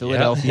traded to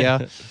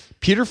Philadelphia?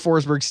 Peter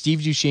Forsberg,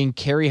 Steve Duchesne,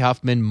 Kerry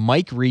Huffman,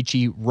 Mike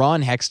Ricci,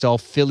 Ron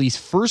Hextall, Philly's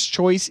first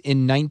choice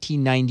in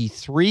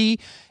 1993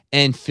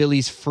 and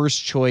Philly's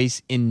first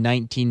choice in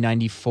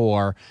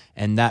 1994.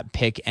 And that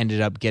pick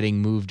ended up getting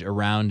moved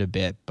around a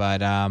bit.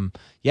 But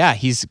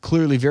he's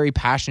clearly very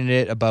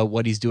passionate about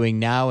what he's doing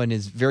now and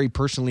is very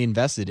personally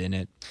invested in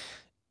it.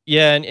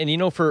 Yeah,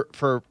 and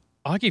for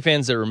hockey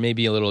fans that were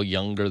maybe a little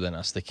younger than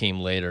us that came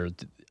later,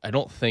 I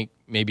don't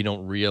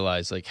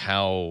realize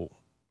how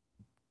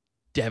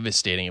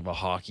devastating of a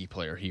hockey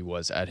player he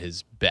was at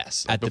his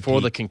best, before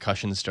the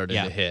concussions started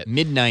to hit.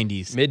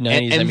 Mid-90s.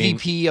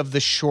 MVP of the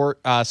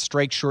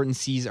strike shortened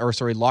season,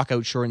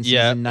 lockout shortened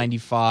season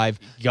 95.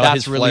 Got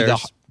his really to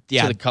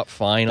the Cup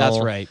final.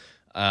 That's right.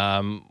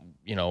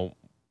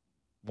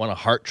 Won a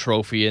Hart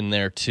Trophy in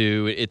there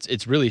too.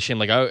 It's really a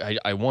shame.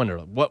 I wonder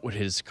what would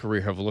his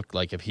career have looked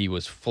like if he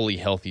was fully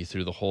healthy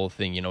through the whole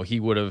thing. He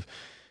would have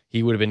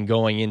been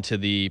going into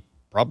the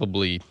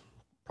probably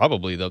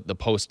the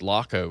post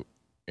lockout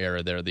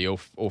era there, the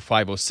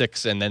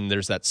 05-06, and then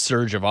there's that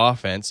surge of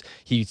offense.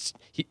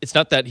 It's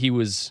not that he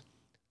was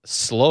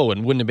slow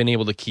and wouldn't have been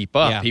able to keep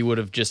up. Yeah. He would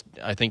have just,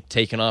 I think,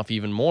 taken off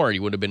even more. He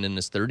would have been in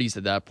his 30s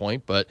at that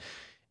point, but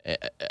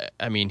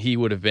he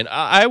would have been.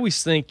 I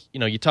always think,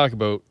 you talk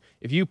about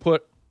if you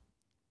put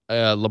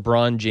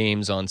LeBron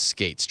James on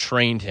skates,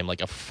 trained him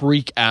like a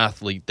freak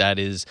athlete that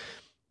is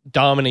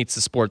dominates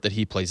the sport that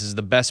he plays, is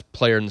the best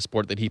player in the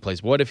sport that he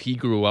plays. What if he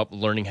grew up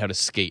learning how to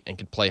skate and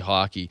could play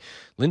hockey?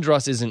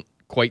 Lindros isn't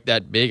quite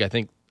that big. I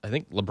think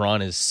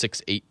LeBron is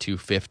 6'8",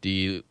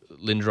 250.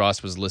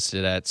 Lindros was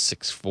listed at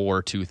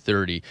 6'4",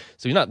 230.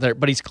 So he's not there,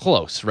 but he's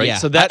close, right? Yeah.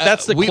 So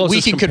that's the closest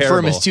we can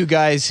confirm as two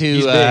guys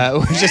who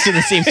were just in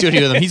the same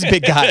studio with him. He's a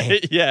big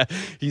guy. Yeah,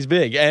 he's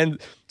big. And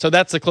so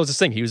that's the closest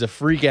thing. He was a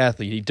freak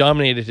athlete. He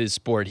dominated his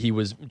sport. He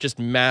was just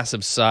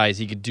massive size.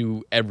 He could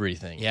do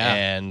everything.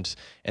 Yeah.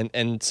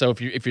 And so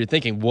if you're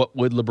thinking, what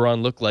would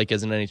LeBron look like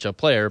as an NHL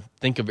player,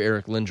 think of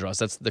Eric Lindros.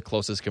 That's the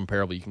closest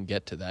comparable you can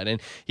get to that. And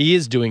he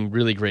is doing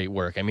really great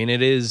work. I mean,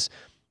 it is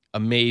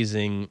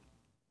amazing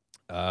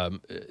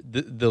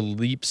the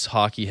leaps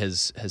hockey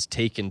has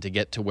taken to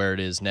get to where it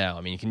is now.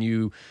 I mean, can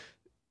you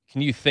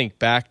think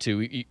back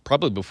to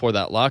probably before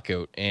that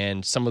lockout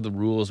and some of the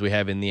rules we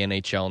have in the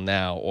NHL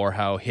now, or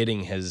how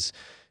hitting has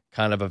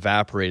kind of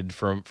evaporated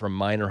from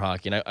minor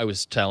hockey? And I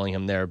was telling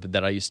him there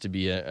that I used to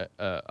be a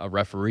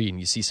referee, and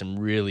you see some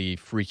really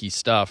freaky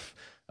stuff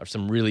or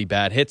some really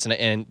bad hits.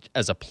 And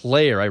as a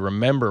player, I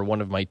remember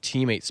one of my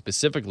teammates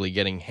specifically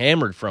getting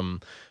hammered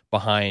from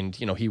behind.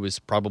 He was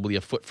probably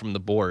a foot from the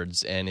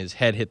boards, and his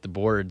head hit the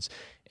boards,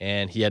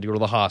 and he had to go to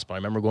the hospital. I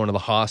remember going to the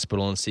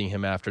hospital and seeing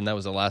him after, and that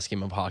was the last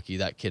game of hockey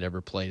that kid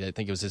ever played. I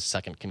think it was his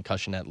second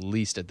concussion at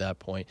least at that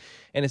point.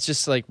 And it's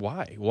just like,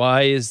 why?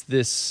 Why is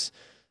this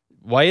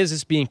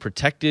being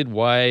protected?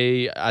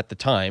 Why at the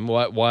time?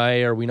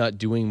 Why are we not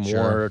doing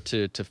more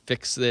to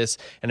fix this?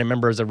 And I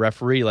remember as a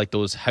referee, like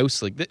those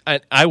house league,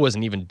 I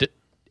wasn't even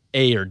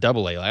A or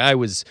double A. I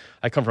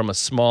come from a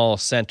small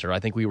center. I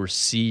think we were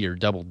C or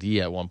double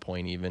D at one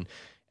point even.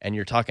 And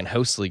you're talking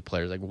house league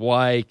players. Like,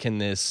 why can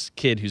this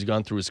kid who's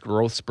gone through his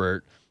growth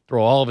spurt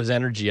throw all of his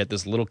energy at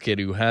this little kid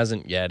who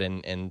hasn't yet?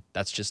 And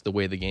that's just the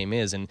way the game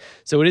is. And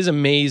so it is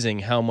amazing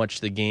how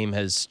much the game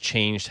has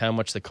changed, how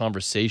much the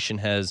conversation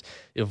has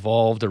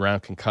evolved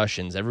around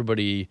concussions.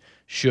 Everybody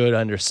should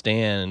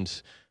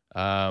understand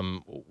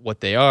what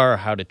they are,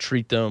 how to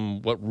treat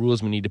them, what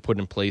rules we need to put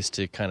in place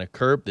to kind of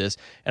curb this.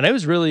 And I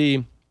was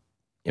really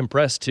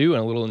impressed too,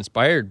 and a little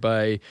inspired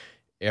by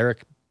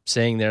Eric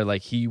saying there,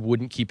 like, he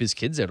wouldn't keep his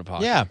kids out of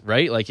hockey. Yeah.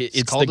 Right? Like,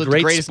 it's called the the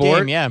great greatest sport.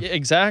 game, yeah.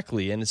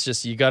 Exactly. And it's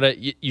just,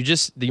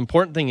 the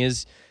important thing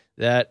is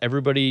that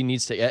everybody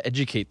needs to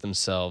educate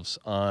themselves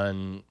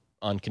on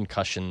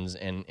concussions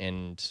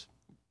and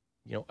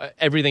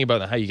everything about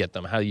them, how you get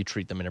them, how you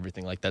treat them, and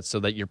everything like that, so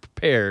that you're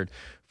prepared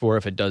for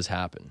if it does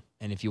happen.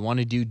 And if you want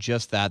to do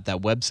just that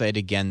website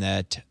again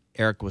that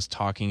Eric was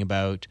talking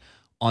about,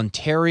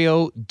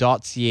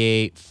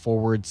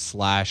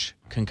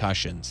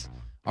 ontario.ca/concussions.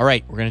 All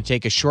right, we're going to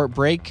take a short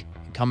break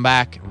and come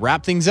back and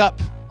wrap things up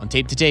on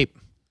Tape to Tape.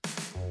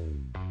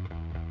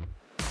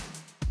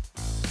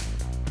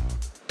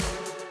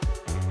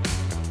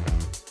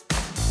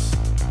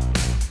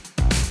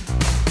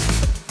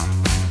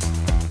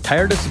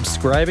 Tired of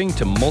subscribing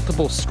to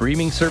multiple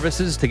streaming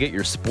services to get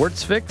your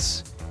sports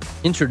fix?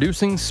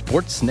 Introducing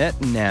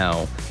Sportsnet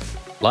Now.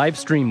 Live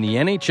stream the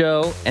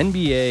NHL,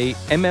 NBA,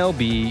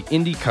 MLB,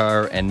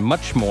 IndyCar, and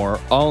much more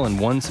all in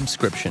one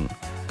subscription.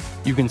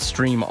 You can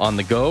stream on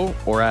the go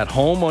or at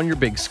home on your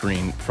big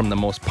screen from the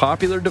most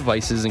popular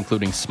devices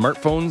including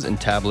smartphones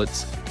and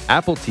tablets,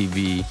 Apple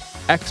TV,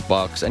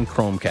 Xbox, and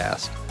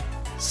Chromecast.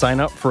 Sign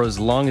up for as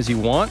long as you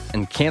want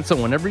and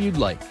cancel whenever you'd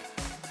like.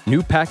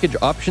 New package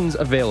options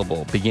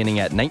available beginning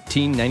at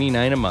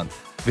 $19.99 a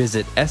month.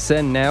 Visit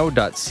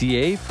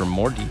snnow.ca for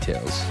more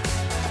details.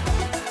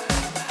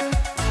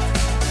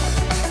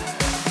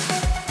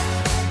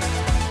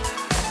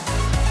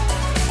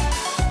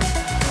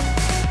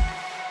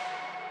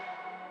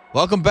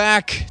 Welcome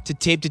back to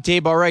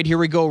Tape. All right, here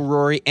we go,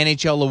 Rory.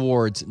 NHL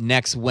awards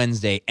next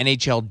Wednesday.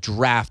 NHL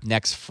draft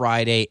next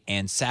Friday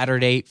and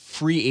Saturday.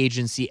 Free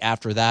agency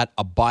after that.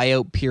 A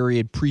buyout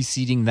period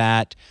preceding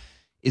that.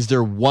 Is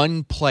there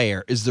one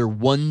player, is there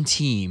one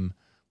team,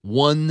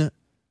 one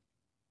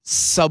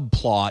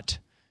subplot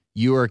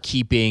you are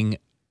keeping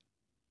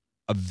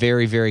a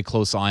very, very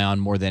close eye on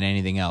more than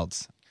anything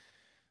else?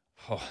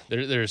 Oh,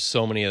 there's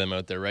so many of them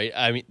out there, right?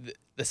 I mean,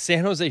 the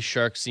San Jose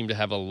Sharks seem to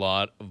have a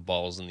lot of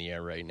balls in the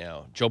air right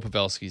now. Joe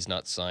Pavelski's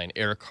not signed.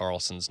 Erik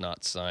Karlsson's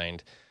not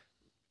signed.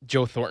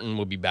 Joe Thornton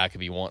will be back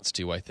if he wants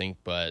to, I think,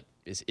 but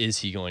is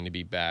he going to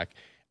be back?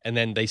 And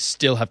then they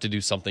still have to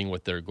do something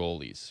with their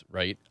goalies,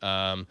 right?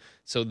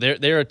 So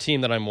they're a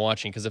team that I'm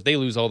watching, because if they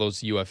lose all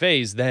those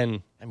UFAs,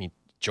 then, I mean,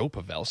 Joe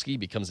Pavelski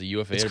becomes a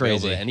UFA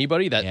available to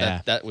anybody.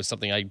 That was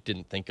something I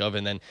didn't think of.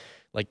 And then,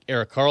 like,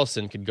 Erik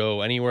Karlsson could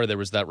go anywhere. There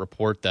was that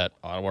report that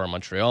Ottawa or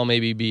Montreal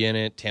maybe be in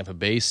it. Tampa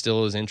Bay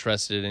still is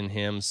interested in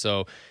him.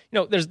 So,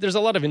 there's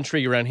a lot of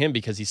intrigue around him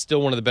because he's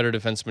still one of the better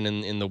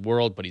defensemen in the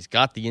world, but he's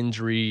got the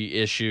injury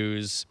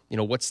issues.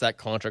 What's that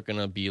contract going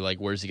to be like?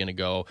 Where's he going to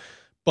go?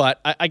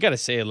 But I got to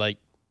say, like,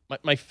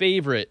 my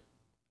favorite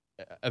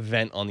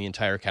event on the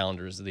entire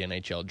calendar is the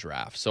NHL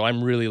draft. So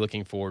I'm really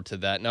looking forward to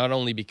that, not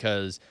only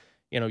because,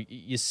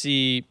 you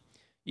see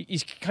you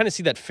kind of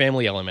see that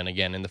family element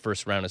again in the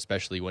first round,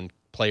 especially when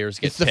players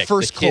get It's the picked.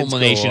 first kids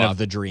culmination grow of up.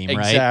 the dream, right?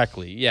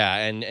 Exactly, yeah,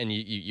 and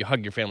you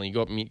hug your family, you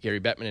go up and meet Gary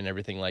Bettman and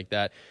everything like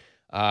that.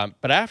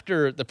 But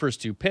after the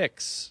first 2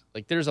 picks,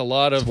 like there's a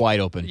lot of It's wide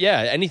open.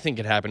 Yeah, anything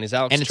could happen. Is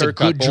Alex And it's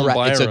Turcotte, a good Bowen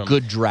draft. It's a Byram.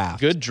 good draft.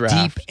 Good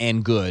draft. Deep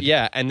and good.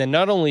 Yeah, and then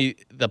not only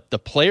the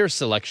player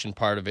selection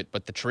part of it,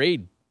 but the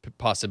trade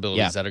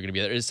possibilities that are going to be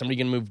there. Is somebody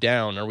going to move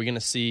down? Are we going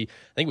to see,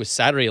 I think it was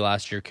Saturday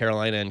last year,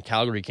 Carolina and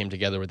Calgary came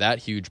together with that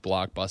huge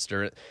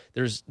blockbuster.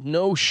 There's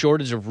no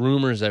shortage of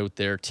rumors out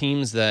there,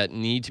 teams that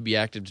need to be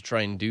active to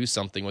try and do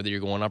something, whether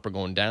you're going up or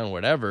going down,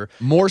 whatever.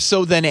 More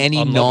so than any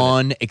I'm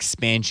loving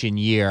non-expansion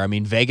year. I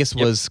mean, Vegas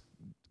was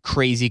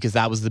crazy because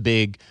that was the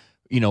big,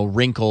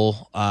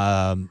 wrinkle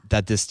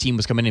that this team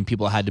was coming in.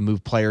 People had to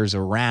move players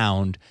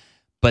around.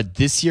 But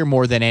this year,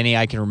 more than any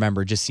I can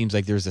remember, it just seems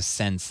like there's a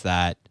sense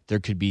that there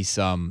could be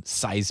some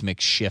seismic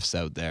shifts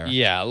out there.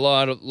 Yeah, a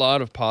lot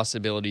of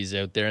possibilities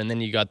out there. And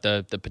then you got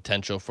the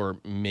potential for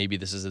maybe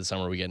this is the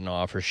summer we get an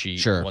offer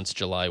sheet once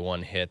July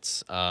 1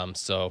 hits.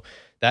 So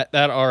that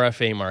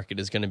RFA market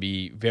is going to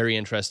be very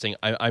interesting.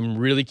 I'm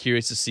really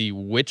curious to see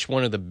which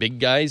one of the big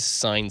guys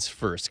signs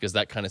first, because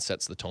that kind of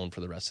sets the tone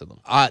for the rest of them.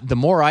 The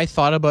more I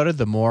thought about it,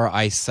 the more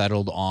I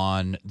settled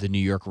on the New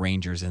York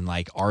Rangers and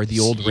are the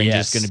old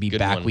Rangers going to be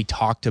back? One. We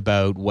talked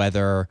about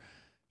whether,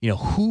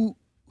 who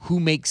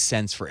makes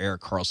sense for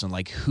Erik Karlsson,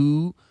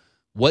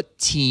 what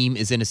team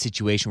is in a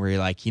situation where you're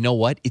like, you know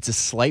what? It's a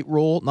slight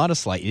roll, not a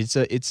slight. It's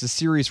a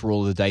serious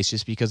roll of the dice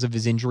just because of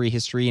his injury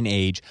history and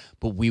age,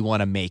 but we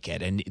want to make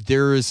it. And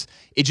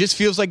it just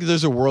feels like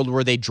there's a world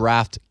where they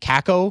draft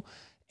Kakko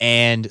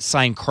and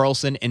sign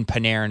Karlsson and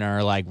Panarin and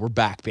are like, we're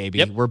back, baby.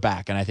 Yep. We're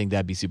back. And I think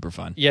that'd be super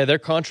fun. Yeah, their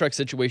contract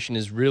situation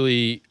is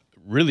really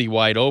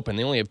wide open.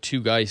 They only have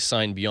 2 guys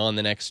signed beyond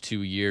the next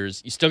 2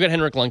 years. You still got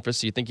Henrik Lundqvist,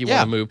 so you think you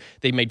want to move.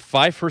 They made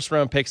 5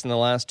 first-round picks in the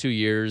last 2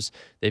 years.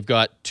 They've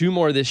got 2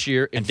 more this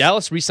year. If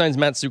Dallas re-signs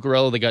Matt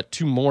Zuccarello, they got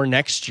 2 more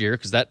next year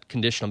because that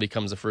conditional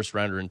becomes a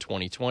first-rounder in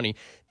 2020.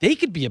 They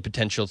could be a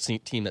potential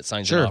team that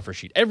signs an offer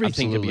sheet.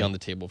 Everything could be on the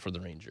table for the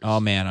Rangers. Oh,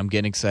 man, I'm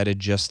getting excited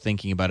just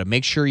thinking about it.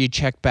 Make sure you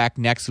check back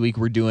next week.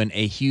 We're doing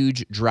a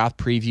huge draft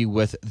preview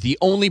with the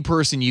only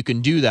person you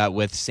can do that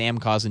with, Sam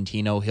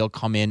Cosentino. He'll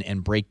come in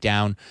and break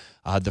down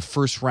the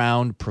first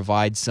round,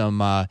 provide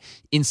some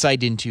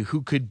insight into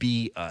who could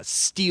be a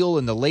steal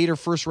in the later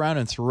first round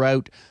and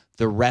throughout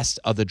the rest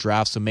of the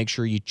draft. So make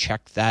sure you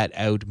check that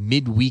out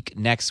midweek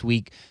next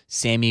week.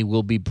 Sammy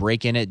will be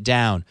breaking it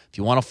down. If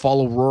you want to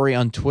follow Rory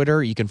on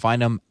Twitter, you can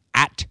find him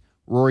at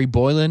Rory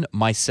Boylan,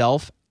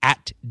 myself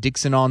at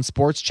Dixon on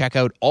Sports. Check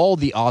out all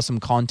the awesome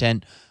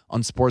content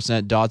on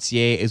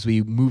sportsnet.ca as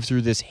we move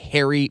through this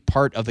hairy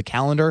part of the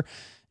calendar.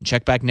 And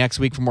check back next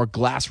week for more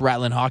glass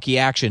rattling hockey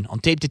action on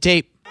Tape to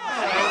Tape.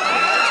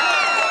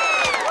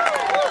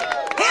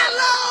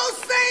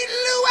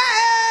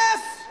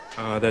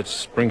 That's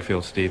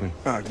Springfield, Stephen.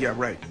 Yeah,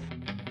 right.